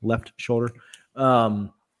my left shoulder.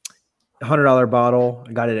 $100 bottle.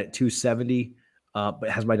 I got it at $270. But it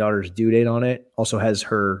has my daughter's due date on it. Also has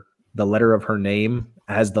the letter of her name.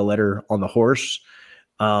 It has the letter on the horse.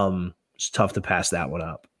 It's tough to pass that one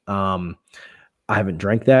up. I haven't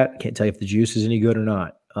drank that. Can't tell you if the juice is any good or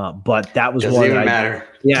not. But that was doesn't even matter.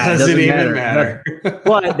 Yeah, doesn't even matter.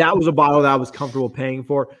 But that was a bottle that I was comfortable paying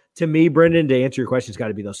for. To me, Brendan, to answer your question, it's got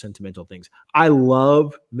to be those sentimental things. I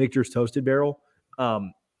love Michter's Toasted Barrel.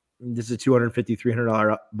 This is a $250,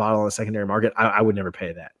 $300 bottle on the secondary market. I would never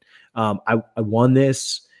pay that. I won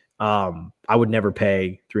this. I would never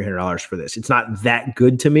pay $300 for this. It's not that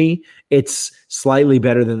good to me. It's slightly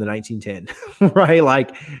better than the 1910,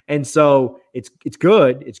 right? And so it's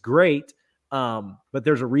good. It's great. But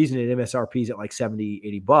there's a reason it MSRP is at like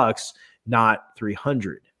 $70, $80, not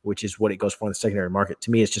 $300, which is what it goes for in the secondary market.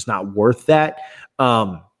 To me, it's just not worth that.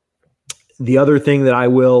 The other thing that I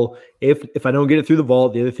will, if I don't get it through the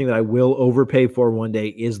vault, the other thing that I will overpay for one day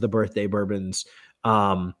is the birthday bourbons.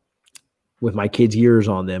 with my kids' years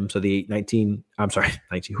on them. So the 19,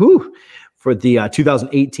 whoo, for the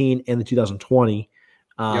 2018 and the 2020,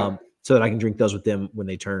 so that I can drink those with them when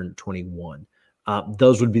they turn 21.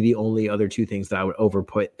 Those would be the only other two things that I would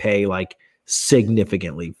pay like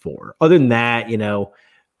significantly for. Other than that, you know,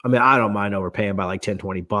 I mean, I don't mind overpaying by like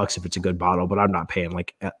 $10-$20 if it's a good bottle, but I'm not paying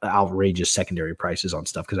like outrageous secondary prices on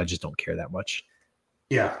stuff because I just don't care that much.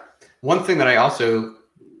 Yeah. One thing that I also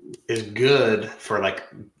is good for like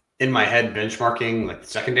in my head benchmarking like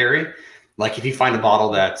secondary, like if you find a bottle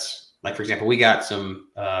that's like, for example, we got some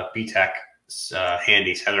BTEC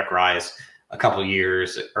handy Cedric Rise a couple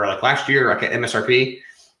years or like last year, like at MSRP,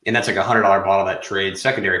 and that's like $100 bottle that trades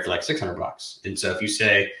secondary for like $600. And so if you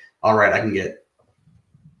say, all right, I can get,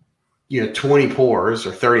 20 pours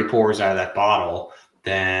or 30 pours out of that bottle,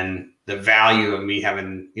 then the value of me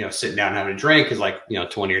having, sitting down and having a drink is like,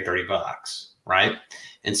 $20 or $30, right?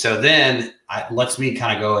 And so then it lets me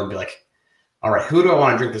kind of go and be like, all right, who do I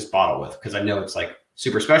want to drink this bottle with? Because I know it's like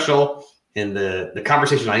super special. And the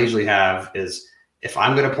conversation I usually have is if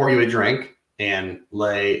I'm going to pour you a drink and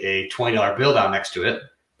lay a $20 bill down next to it,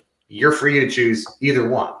 you're free to choose either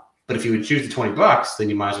one. But if you would choose the $20, then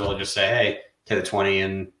you might as well just say, hey, take the 20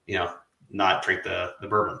 and, not drink the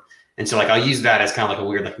bourbon. And so like, I'll use that as kind of like a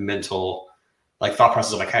weird, like mental, like thought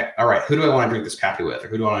process of like, hey, all right, who do I want to drink this Pappy with? Or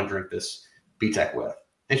who do I want to drink this BTEC with?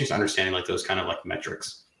 And just understanding like those kind of like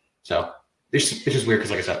metrics. So it's just weird. Cause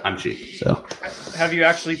like I said, I'm cheap. So have you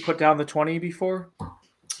actually put down the 20 before?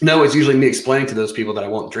 No, it's usually me explaining to those people that I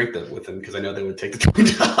won't drink them with them because I know they would take the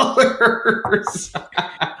 $20.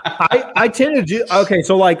 I tend to do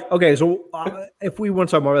So if we want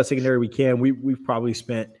to talk more about secondary, we can. We've probably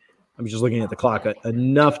spent. I'm just looking at the clock.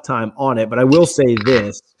 Enough time on it, but I will say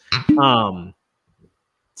this. Speaking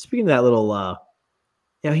of that little,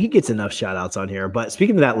 he gets enough shout outs on here. But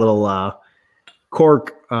speaking of that little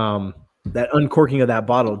cork, that uncorking of that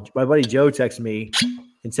bottle, my buddy Joe texted me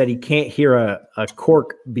and said he can't hear a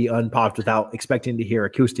cork be unpopped without expecting to hear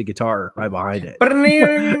acoustic guitar right behind it.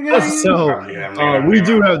 So we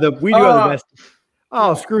do have the best.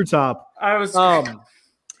 Oh, screw top. I was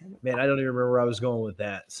man, I don't even remember where I was going with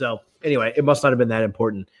that. So anyway, it must not have been that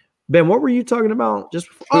important. Ben, what were you talking about just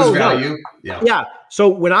before? Value. No. Yeah. So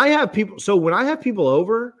when I have people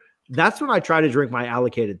over, that's when I try to drink my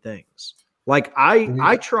allocated things. Like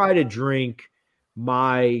I try to drink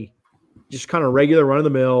my just kind of regular run of the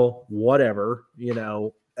mill, whatever,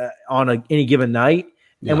 on any given night.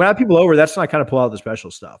 Yeah. And when I have people over, that's when I kind of pull out the special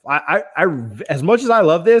stuff. I as much as I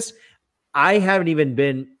love this, I haven't even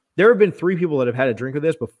been. There have been 3 people that have had a drink of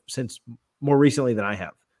this since more recently than I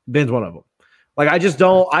have. Ben's one of them. Like I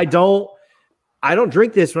don't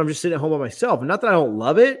drink this when I'm just sitting at home by myself. And not that I don't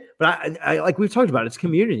love it, but I like we've talked about, it's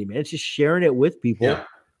community, man. It's just sharing it with people,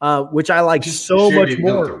 which I like just so much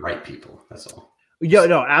more. With the right people. That's all. Yeah,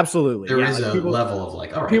 no, absolutely. There is a level of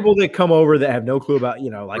like, all right. People that come over that have no clue about,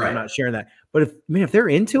 I'm not sharing that. But if they're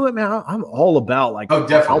into it, man, I'm all about like,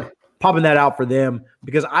 definitely popping that out for them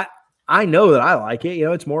because I know that I like it.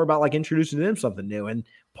 It's more about like introducing them something new and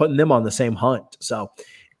putting them on the same hunt. So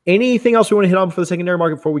anything else we want to hit on for the secondary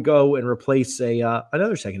market before we go and replace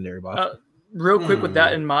another secondary box? Real quick with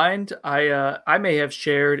that in mind, I may have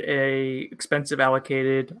shared a expensive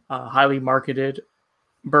allocated, highly marketed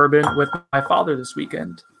bourbon with my father this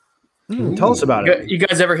weekend. Tell us about it. You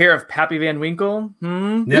guys ever hear of Pappy Van Winkle?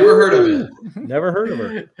 Never heard of it. Never heard of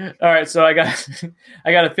her. All right, so I got a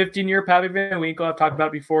 15-year Pappy Van Winkle. I've talked about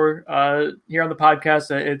it before here on the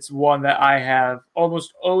podcast. It's one that I have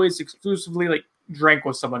almost always exclusively like drank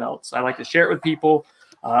with someone else. I like to share it with people.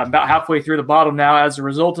 I'm about halfway through the bottle now as a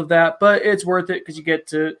result of that, but it's worth it because you get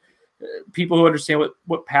to people who understand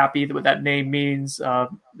what Pappy, what that name means.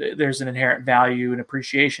 There's an inherent value and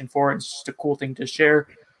appreciation for it. It's just a cool thing to share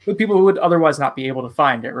with people who would otherwise not be able to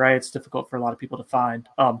find it, right? It's difficult for a lot of people to find.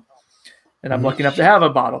 And I'm lucky enough to have a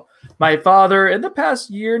bottle. My father, in the past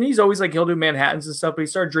year, and he's always like, he'll do Manhattans and stuff, but he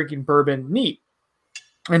started drinking bourbon neat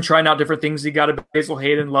and trying out different things. He got a Basil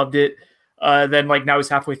Hayden, loved it. Then like now he's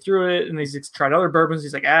halfway through it and he's tried other bourbons.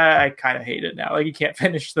 He's like, I kind of hate it now. Like he can't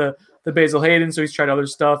finish the Basil Hayden. So he's tried other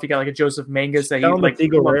stuff. He got like a Joseph Mangus that he like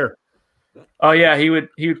Eagle Rare. Oh yeah, he would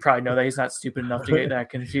probably know that. He's not stupid enough to get that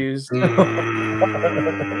confused.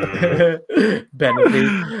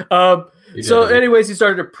 Benefit. So anyways, he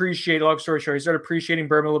started to appreciate, long story short, he started appreciating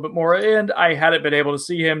bourbon a little bit more. And I hadn't been able to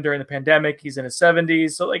see him during the pandemic. He's in his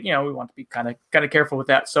 70s. So like, we want to be kind of careful with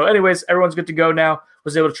that. So anyways, everyone's good to go now.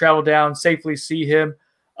 Was able to travel down, safely see him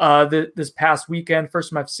this past weekend.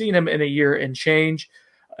 First time I've seen him in a year and change.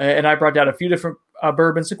 And I brought down a few different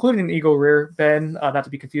bourbons, including an Eagle Rare, Ben, not to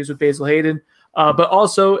be confused with Basil Hayden, but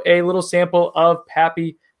also a little sample of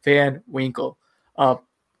Pappy Van Winkle.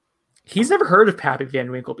 He's never heard of Pappy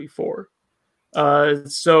Van Winkle before.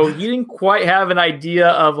 So he didn't quite have an idea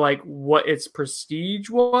of like what its prestige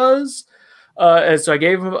was. And so I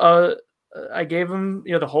gave him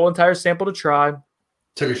the whole entire sample to try.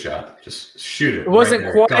 Took a shot, just shoot it. It wasn't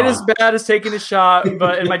right quite as bad as taking a shot,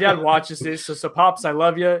 and my dad watches this. So Pops, I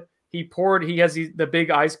love you. He has the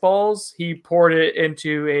big ice balls. He poured it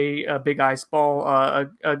into a big ice ball,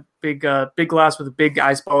 a big glass with a big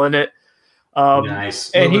ice ball in it.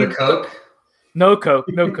 Nice. And he Coke. No Coke.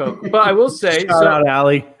 But I will say, shout out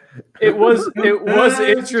Allie. It was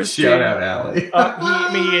interesting. Shout out Allie.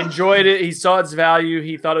 He enjoyed it. He saw its value.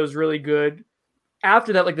 He thought it was really good.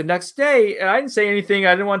 After that, like the next day, and I didn't say anything.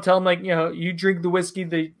 I didn't want to tell him like, you drink the whiskey.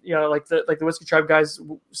 Like the Whiskey Tribe guys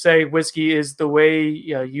say, whiskey is the way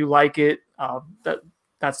you like it.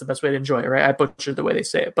 That's the best way to enjoy it, right? I butchered the way they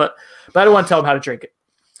say it, but I don't want to tell him how to drink it.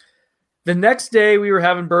 The next day, we were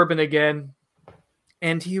having bourbon again,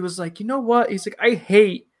 and he was like, you know what? He's like, I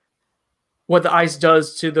hate what the ice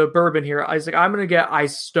does to the bourbon here. I was like, I'm gonna get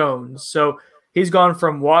ice stones. So he's gone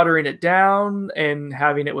from watering it down and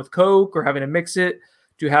having it with Coke or having to mix it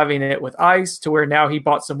to having it with ice to where now he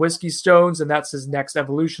bought some whiskey stones, and that's his next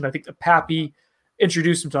evolution. I think the Pappy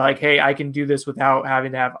introduced him to like, hey, I can do this without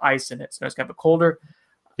having to have ice in it. So it's kind of colder.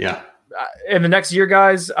 Yeah. In the next year,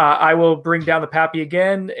 guys, I will bring down the Pappy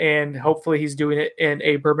again, and hopefully he's doing it in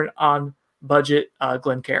a bourbon on budget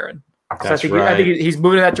Glencairn. So I think he's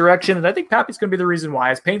moving in that direction, and I think Pappy's going to be the reason why.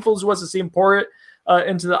 As painful as it was to see him pour it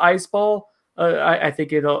into the ice ball, I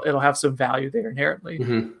think it'll have some value there inherently.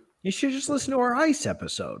 Mm-hmm. You should just listen to our ice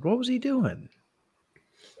episode. What was he doing?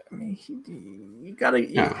 I mean, you gotta.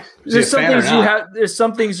 Yeah. There's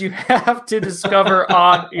some things you have to discover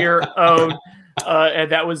on your own,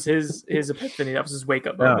 and that was his epiphany. That was his wake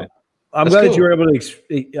up moment. I'm glad that you were able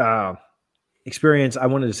to experience. I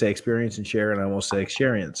wanted to say experience and share, and I almost say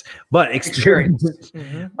experience, but experience.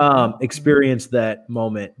 Experience that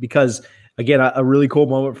moment, because again, a really cool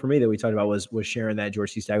moment for me that we talked about was sharing that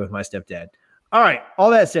George C. Stagg with my stepdad. All right. All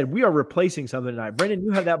that said, we are replacing something tonight. Brendan,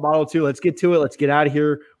 you have that bottle too. Let's get to it. Let's get out of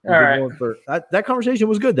here. All right. That conversation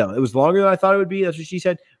was good though. It was longer than I thought it would be. That's what she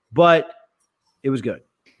said, but it was good.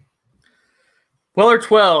 Weller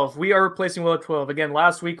 12. We are replacing Weller 12. Again,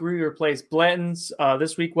 last week we replaced Blanton's.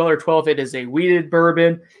 This week, Weller 12. It is a wheated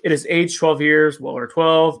bourbon. It is aged 12 years. Weller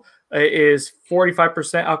 12. It is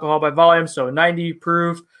 45% alcohol by volume, so 90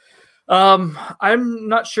 proof. I'm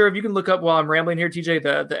not sure if you can look up while I'm rambling here, TJ,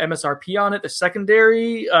 the MSRP on it, the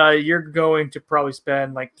secondary. You're going to probably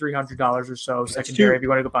spend like $300 or so secondary if you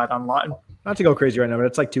want to go buy it online. Not to go crazy right now, but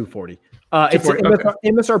it's like $240.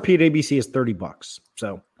 MSRP at ABC is $30.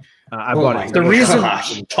 So I bought it. The reason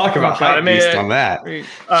talk about hype beast on that.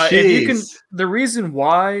 The reason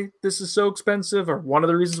why this is so expensive, or one of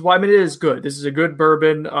the reasons why, I mean, it is good. This is a good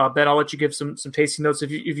bourbon. Ben, I'll let you give some tasting notes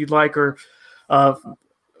if you'd like, or.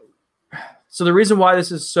 So the reason why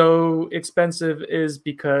this is so expensive is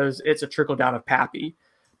because it's a trickle down of Pappy.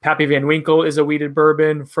 Pappy Van Winkle is a wheated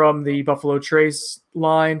bourbon from the Buffalo Trace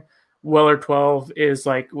line. Weller 12 is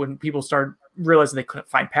like when people started realizing they couldn't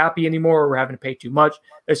find Pappy anymore or were having to pay too much,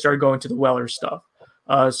 they started going to the Weller stuff.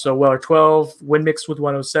 So Weller 12, when mixed with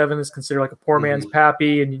 107, is considered like a poor man's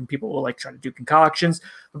Pappy, and people will like try to do concoctions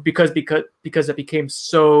because it became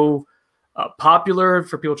so popular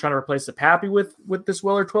for people trying to replace the Pappy with this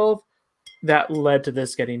Weller 12. That led to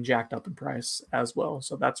this getting jacked up in price as well.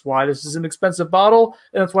 So that's why this is an expensive bottle.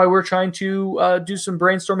 And that's why we're trying to do some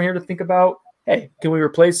brainstorming here to think about, hey, can we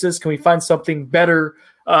replace this? Can we find something better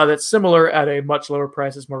that's similar at a much lower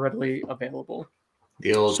price, that's more readily available?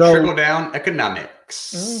 The old trickle-down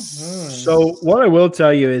economics. Mm-hmm. So what I will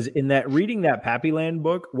tell you is in that reading that Pappyland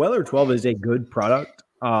book, Weller 12 is a good product.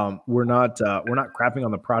 We're not crapping on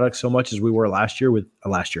the product so much as we were last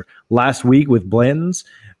week with blends.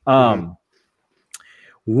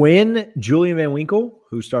 When Julian Van Winkle,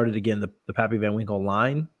 who started again the Pappy Van Winkle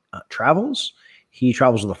line, travels, he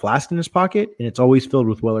travels with a flask in his pocket, and it's always filled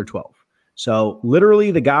with Weller 12. So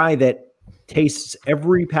literally the guy that tastes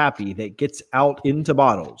every Pappy that gets out into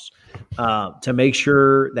bottles to make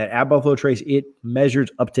sure that at Buffalo Trace it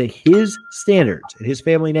measures up to his standards and his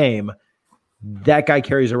family name, that guy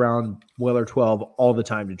carries around Weller 12 all the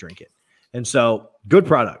time to drink it. And so good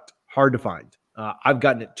product, hard to find. I've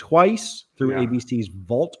gotten it twice through ABC's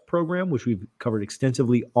Vault program, which we've covered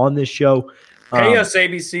extensively on this show. Pay us,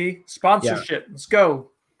 ABC. Sponsorship. Yeah. Let's go.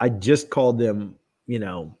 I just called them,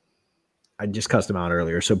 I just cussed them out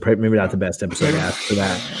earlier, so maybe not the best episode to ask for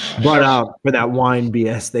that. But for that wine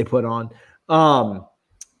BS they put on.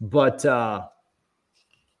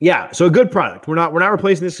 Yeah, so a good product. We're not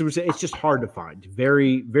replacing this. It's just hard to find.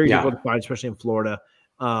 Very, very difficult to find, especially in Florida.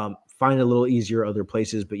 Find it a little easier other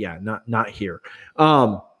places, but yeah, not here.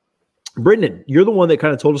 Brendan, you're the one that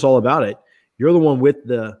kind of told us all about it. You're the one with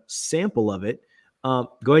the sample of it. Go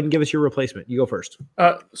ahead and give us your replacement. You go first.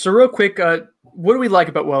 So real quick, what do we like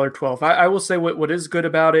about Weller 12? I will say what is good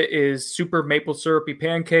about it is super maple syrupy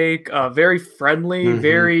pancake, very friendly,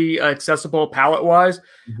 very accessible palate-wise.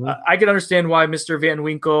 I can understand why Mr. Van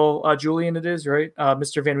Winkle, Julian it is, right?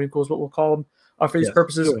 Mr. Van Winkle is what we'll call him for these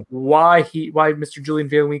purposes. Julian. Why Mr. Julian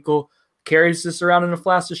Van Winkle carries this around in a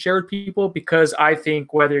flask to share with people, because I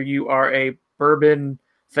think whether you are a bourbon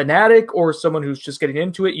fanatic or someone who's just getting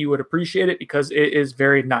into it, you would appreciate it because it is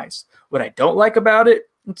very nice. What I don't like about it,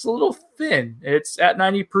 it's a little thin. It's at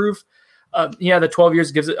 90 proof. The 12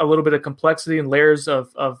 years gives it a little bit of complexity and layers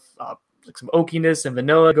of like some oakiness and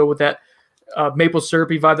vanilla. Go with that maple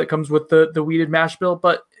syrupy vibe that comes with the wheated mash bill,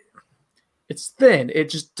 but it's thin. It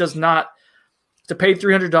just does not. To pay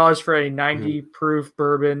 $300 for a 90 proof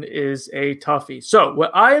bourbon is a toughie. So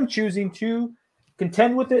what I am choosing to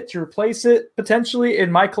contend with it, to replace it potentially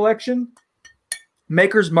in my collection,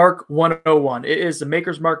 Maker's Mark 101. It is the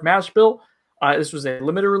Maker's Mark mash bill. This was a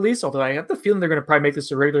limited release, although I have the feeling they're going to probably make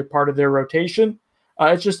this a regular part of their rotation.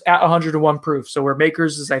 It's just at 101 proof. So where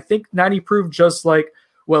Maker's is, I think, 90 proof, just like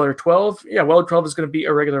Weller 12. Yeah, Weller 12 is going to be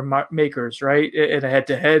a regular Maker's, right? In a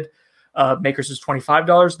head-to-head. Maker's is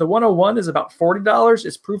 $25. The 101 is about $40.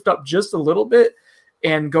 It's proofed up just a little bit.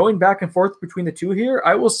 And going back and forth between the two here,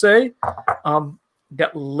 I will say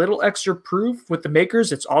that little extra proof with the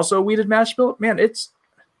Maker's, it's also a wheated mash bill. Man,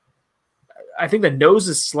 I think the nose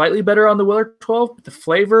is slightly better on the Weller 12, but the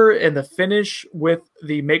flavor and the finish with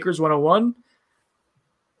the Maker's 101,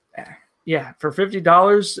 for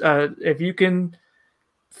 $50, if you can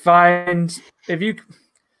find,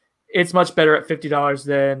 it's much better at $50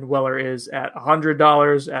 than Weller is at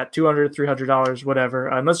 $100, at $200, $300, whatever.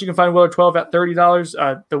 Unless you can find Weller 12 at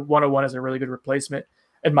 $30, the 101 is a really good replacement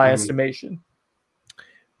in my estimation.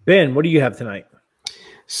 Ben, what do you have tonight?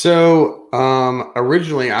 So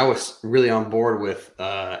originally I was really on board with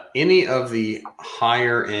any of the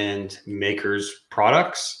higher end Makers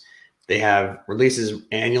products. They have releases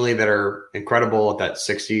annually that are incredible at that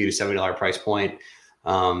 $60 to $70 price point.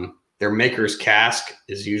 Their Maker's cask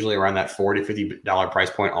is usually around that $40, $50 price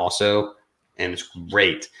point also, and it's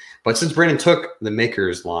great. But since Brandon took the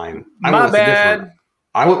Maker's line,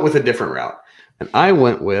 I went with a different route. And I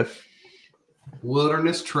went with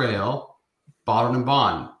Wilderness Trail Bottled and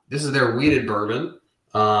Bond. This is their wheated bourbon,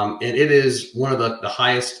 and it is one of the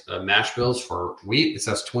highest mash bills for wheat. It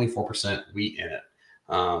says 24% wheat in it.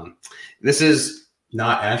 This is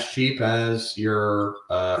not as cheap as your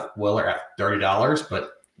Weller at $30,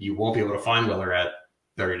 but you won't be able to find Weller at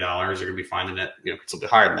 $30. You're going to be finding it, it's a bit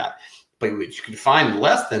higher than that. But what you can find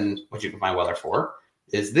less than what you can find Weller for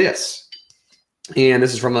is this. And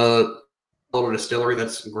this is from a little distillery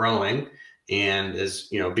that's growing and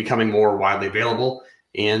is, becoming more widely available.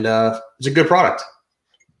 And it's a good product.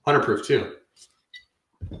 100 proof too.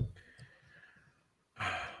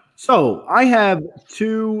 So I have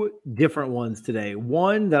two different ones today.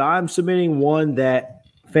 One that I'm submitting, one that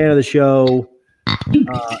fan of the show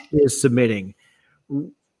is submitting.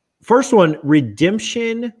 First one,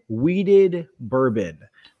 Redemption Wheated Bourbon.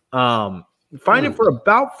 Find it for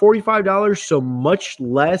about $45, so much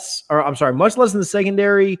less than the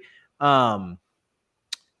secondary.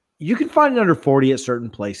 You can find it under 40 at certain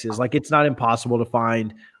places. Like, it's not impossible to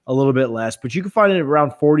find a little bit less, but you can find it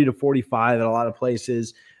around 40 to 45 at a lot of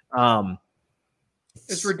places.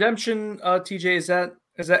 Is Redemption, TJ, is that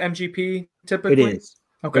MGP typically? It is.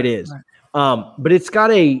 Okay. It is. But it's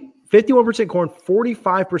got a 51% corn,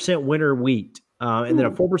 45% winter wheat, and then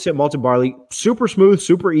a 4% malted barley. Super smooth,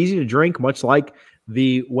 super easy to drink, much like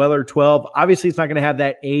the Weller 12. Obviously, it's not going to have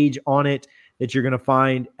that age on it that you're going to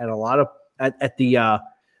find at a lot of at the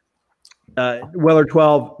Weller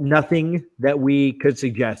 12. Nothing that we could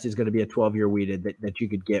suggest is going to be a 12-year wheated that you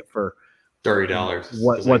could get for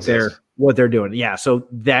 $30. What they're doing. Yeah, so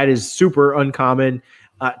that is super uncommon.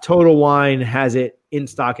 Total Wine has it in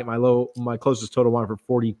stock at my closest Total Wine for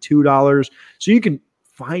 $42. So you can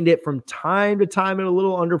find it from time to time at a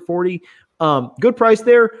little under 40. Good price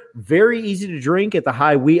there. Very easy to drink at the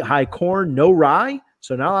high wheat, high corn, no rye.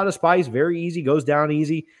 So not a lot of spice. Very easy. Goes down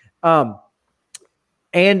easy. And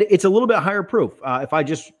it's a little bit higher proof. If I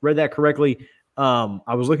just read that correctly,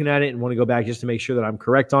 I was looking at it and want to go back just to make sure that I'm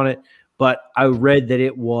correct on it. But I read that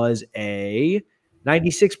it was a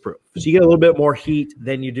 96 proof. So you get a little bit more heat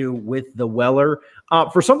than you do with the Weller.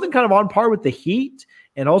 For something kind of on par with the heat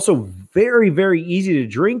and also very, very easy to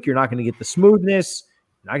drink, you're not going to get the smoothness.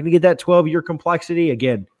 Not going to get that 12-year complexity.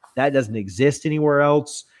 Again, that doesn't exist anywhere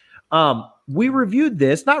else. We reviewed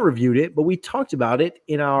this, not reviewed it, but we talked about it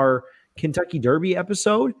in our Kentucky Derby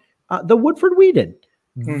episode. The Woodford Wheated.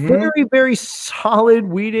 Very, very solid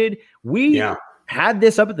wheated. We had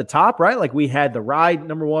this up at the top, right? Like we had the Rye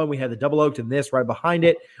number one, we had the Double Oaked, and this right behind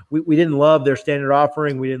it. We didn't love their standard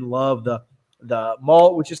offering. We didn't love the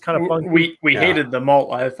malt, which is kind of fun. We hated the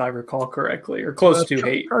malt, if I recall correctly, or close to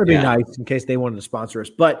hate. Trying to be nice in case they wanted to sponsor us.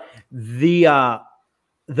 But the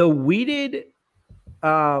wheated,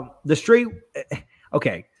 the straight.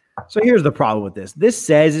 Okay, so here's the problem with this. This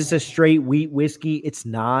says it's a straight wheat whiskey. It's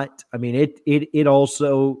not. I mean, it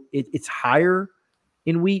also it's higher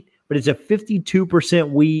in wheat, but it's a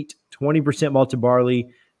 52% wheat, 20% malted barley,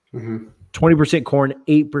 20% corn,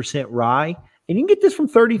 8% rye. And you can get this from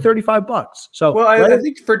 $30-$35. So, well, I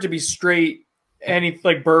think for it to be straight, any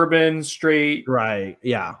like bourbon, straight, right?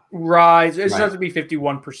 Yeah, rye. It doesn't have to be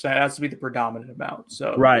 51%. It has to be the predominant amount.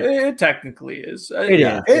 So, it technically is.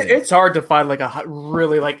 It's hard to find like a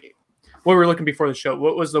really like what we were looking before the show.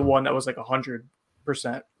 What was the one that was like 100%?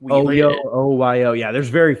 OYO. Yeah, there's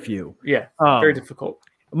very few. Yeah, very difficult.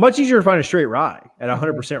 Much easier to find a straight rye at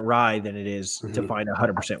 100% rye than it is to find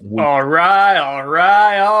 100% wheat. All right.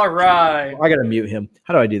 I got to mute him.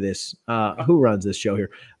 How do I do this? Who runs this show here?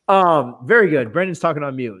 Very good. Brendan's talking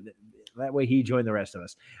on mute. That way he joined the rest of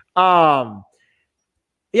us.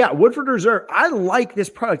 Yeah, Woodford Reserve. I like this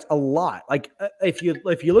product a lot. Like if you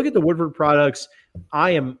look at the Woodford products,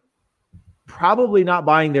 I am probably not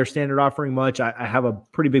buying their standard offering much. I have a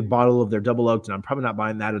pretty big bottle of their Double Oaked, and I'm probably not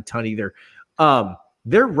buying that a ton either.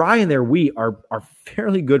 Their rye and their wheat are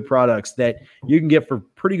fairly good products that you can get for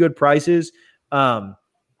pretty good prices. When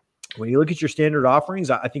you look at your standard offerings,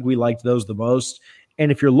 I think we liked those the most.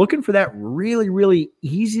 And if you're looking for that really, really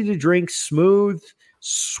easy to drink, smooth,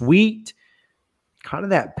 sweet, kind of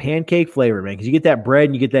that pancake flavor, man, because you get that bread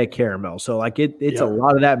and you get that caramel. So like it's a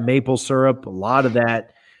lot of that maple syrup, a lot of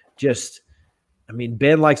that just, I mean,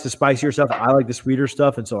 Ben likes the spicier stuff. I like the sweeter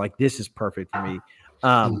stuff. And so like this is perfect for me.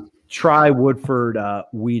 Try Woodford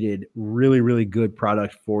Wheated, really, really good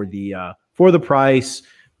product for the price,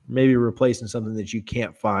 maybe replacing something that you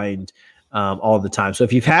can't find all the time. So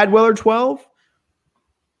if you've had Weller 12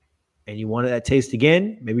 and you wanted that taste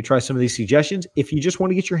again, maybe try some of these suggestions. If you just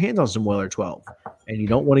want to get your hands on some Weller 12 and you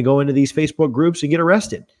don't want to go into these Facebook groups and get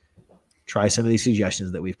arrested, try some of these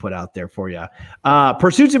suggestions that we've put out there for you.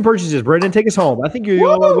 Pursuits and purchases. Brendan, take us home. I think you're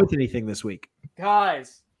going with anything this week.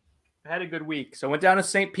 Guys. I had a good week. So I went down to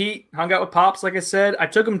St. Pete, hung out with Pops, like I said. I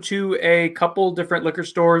took him to a couple different liquor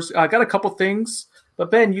stores. I got a couple things. But,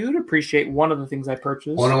 Ben, you'd appreciate one of the things I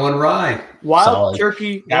purchased. 101 Rye. Wild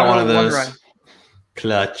Turkey. Got one of those. Rye.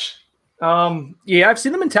 Clutch. Yeah, I've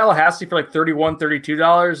seen them in Tallahassee for like $31,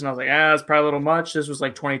 $32. And I was like, that's probably a little much. This was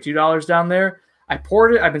like $22 down there. I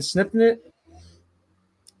poured it. I've been sniffing it.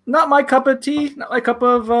 Not my cup of tea, not my cup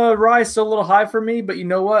of rye, still a little high for me, but you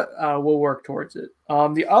know what? We'll work towards it.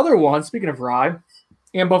 The other one, speaking of rye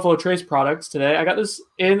and Buffalo Trace products today, I got this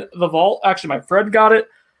in the vault. Actually, my friend got it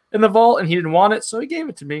in the vault, and he didn't want it, so he gave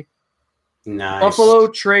it to me. Nice. Buffalo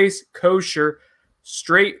Trace Kosher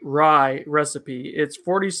Straight Rye recipe. It's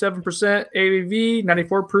 47% ABV,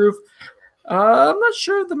 94 proof. I'm not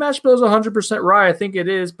sure if the mash bill is 100% rye. I think it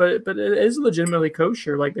is, but it is legitimately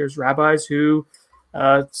kosher. Like there's rabbis who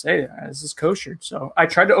say this is kosher. So I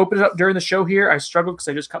tried to open it up during the show here. I struggled because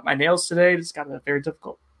I just cut my nails today. It's got a very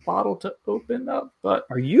difficult bottle to open up. But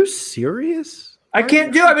are you serious? I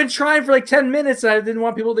can't do it. I've been trying for like 10 minutes and I didn't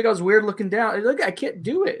want people to think I was weird looking down. Look, I can't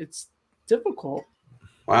do it. It's difficult.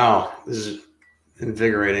 Wow. This is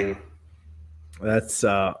invigorating. That's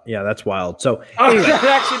that's wild. So anyway,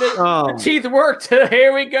 actually the teeth worked.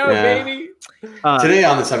 Here we go, baby. Today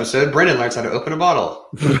on this episode, Brendan learns how to open a bottle.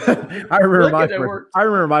 I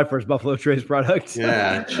remember my first Buffalo Trace product.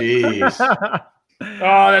 Yeah, jeez.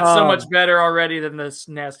 That's so much better already than this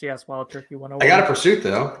nasty ass Wild Turkey 101. I got a pursuit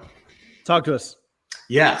though. Talk to us.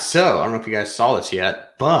 Yeah, so I don't know if you guys saw this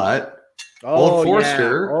yet, but Old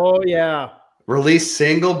Forester released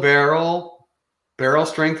single barrel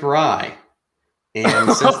strength rye.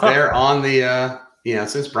 And since they're on the,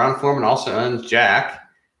 since Brown-Forman also owns Jack,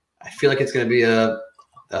 I feel like it's going to be a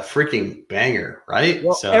freaking banger, right?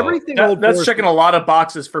 Well, so everything that's checking a lot of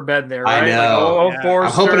boxes for Ben there, right? I know. Like,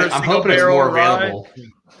 Forester, I'm hoping it's more available.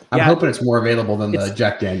 I'm hoping it's more available than the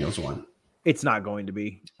Jack Daniels one. It's not going to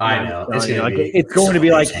be. I know. It's going to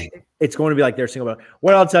be like their single barrel.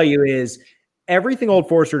 What I'll tell you is everything Old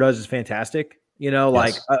Forester does is fantastic.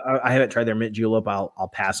 I haven't tried their mint julep. I'll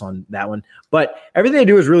pass on that one. But everything they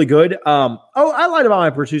do is really good. I lied about my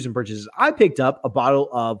pursuits and purchases. I picked up a bottle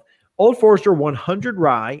of Old Forester 100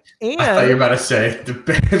 rye, and I thought you were about to say the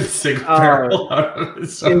band single barrel.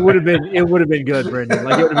 It would have been good, Brendan.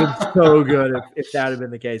 Like, it would have been so good if that had been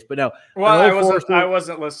the case. But no. Well, I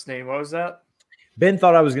wasn't listening. What was that? Ben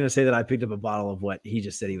thought I was going to say that I picked up a bottle of what he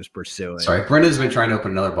just said he was pursuing. Sorry, Brendan's been trying to open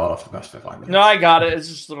another bottle for the past 5 minutes. No, I got it. It's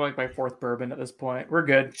just like my 4th bourbon at this point. We're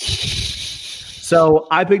good. So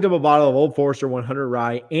I picked up a bottle of Old Forester 100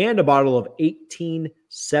 rye and a bottle of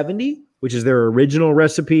 1870, which is their original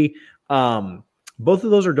recipe. Both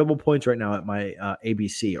of those are double points right now at my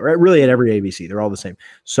ABC, or really at every ABC. They're all the same.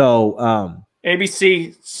 So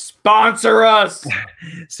ABC, sponsor us.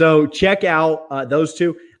 So check out those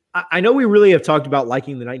two. I know we really have talked about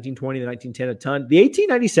liking the 1920, the 1910 a ton. The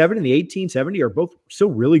 1897 and the 1870 are both still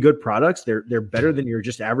really good products. They're better than your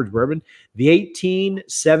just average bourbon. The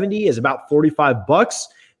 1870 is about $45.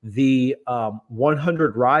 The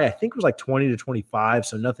 100 rye, I think, was like 20 to 25,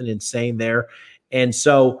 so nothing insane there. And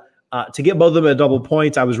so to get both of them at double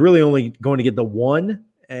points, I was really only going to get the one,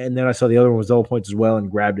 and then I saw the other one was double points as well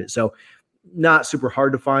and grabbed it. So not super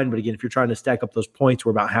hard to find, but again, if you're trying to stack up those points,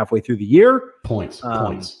 we're about halfway through the year. Points.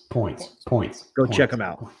 Go check them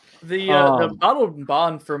out. The bottled and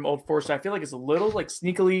bond from Old Forester, I feel like it's a little like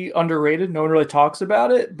sneakily underrated. No one really talks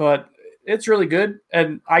about it, but it's really good.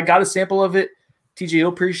 And I got a sample of it. TJ,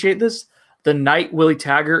 you'll appreciate this. The night Willie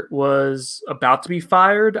Taggart was about to be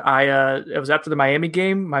fired, it was after the Miami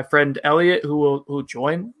game. My friend Elliot, who will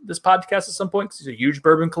join this podcast at some point because he's a huge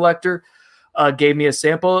bourbon collector, gave me a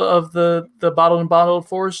sample of the bottled and bottled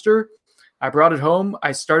Forester. I brought it home.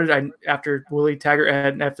 After Willie Taggart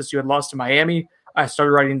and FSU had lost to Miami, I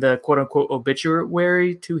started writing the quote unquote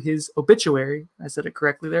obituary to his obituary. I said it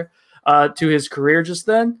correctly there, to his career just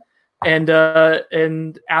then. And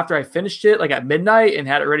after I finished it, like at midnight, and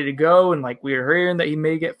had it ready to go, and like we were hearing that he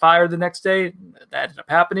may get fired the next day, that ended up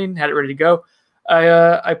happening. Had it ready to go.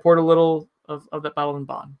 I poured a little of that bottle and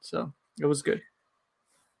bond, so it was good.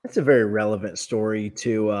 That's a very relevant story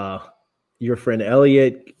to your friend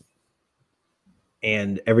Elliot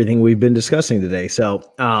and everything we've been discussing today. So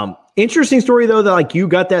interesting story though, that like you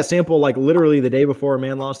got that sample like literally the day before a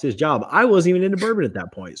man lost his job. I wasn't even into bourbon at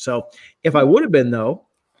that point. So if I would have been though,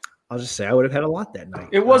 I'll just say I would have had a lot that night.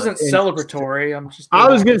 It wasn't celebratory. I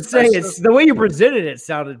was going to say it's the way you presented it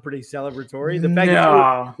sounded pretty celebratory. The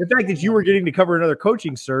fact that you were getting to cover another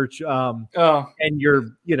coaching search, and your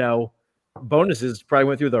bonuses probably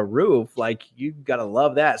went through the roof. Like, you got to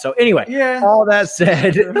love that. So anyway, all that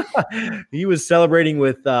said, he was celebrating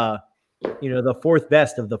with the 4th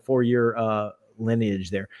best of the 4-year lineage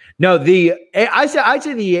there. No, I'd say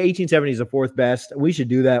the 1870 is the 4th best. We should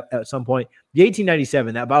do that at some point. The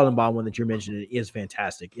 1897, that bottled and bond one that you're mentioning, is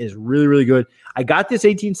fantastic. It is really, really good. I got this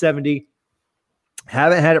 1870.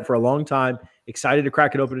 Haven't had it for a long time. Excited to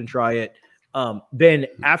crack it open and try it. Ben,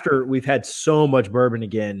 after we've had so much bourbon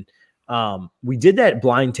again, we did that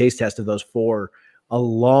blind taste test of those 4 a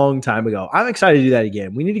long time ago. I'm excited to do that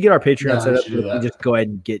again. We need to get our Patreon set up and just go ahead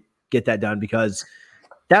and get that done, because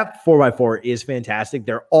that 4x4 is fantastic.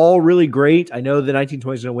 They're all really great. I know the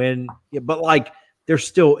 1920 is going to win, but like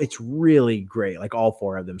it's really great, like all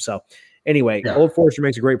 4 of them. So anyway, Old Forester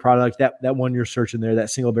makes a great product. That one you're searching there, that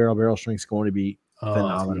single barrel strength is going to be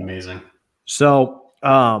phenomenal. Amazing. So,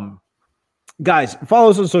 guys, follow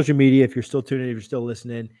us on social media if you're still tuning in, if you're still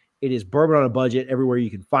listening. It is Bourbon on a Budget everywhere you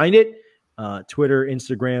can find it. Twitter,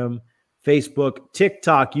 Instagram, Facebook,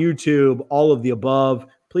 TikTok, YouTube, all of the above.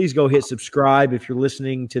 Please go hit subscribe if you're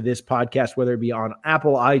listening to this podcast, whether it be on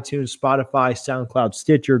Apple, iTunes, Spotify, SoundCloud,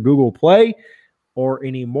 Stitcher, Google Play, or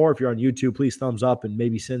any more. If you're on YouTube, please thumbs up and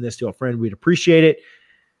maybe send this to a friend. We'd appreciate it.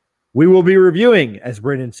 We will be reviewing, as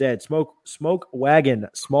Brendan said, Smoke Wagon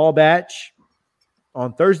Small Batch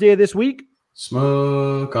on Thursday of this week.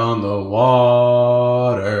 Smoke on the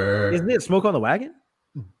water. Isn't it Smoke on the Wagon?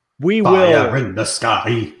 We Fire in the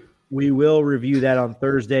sky. We will review that on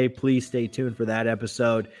Thursday. Please stay tuned for that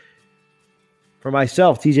episode. For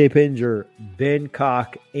myself, TJ Pinger, Ben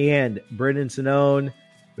Cock, and Brendan Sonnone,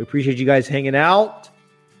 we appreciate you guys hanging out.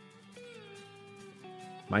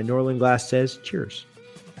 My Norland glass says cheers.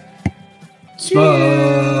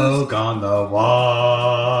 Smoke on the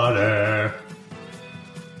water.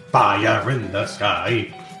 Fire in the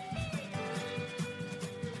sky.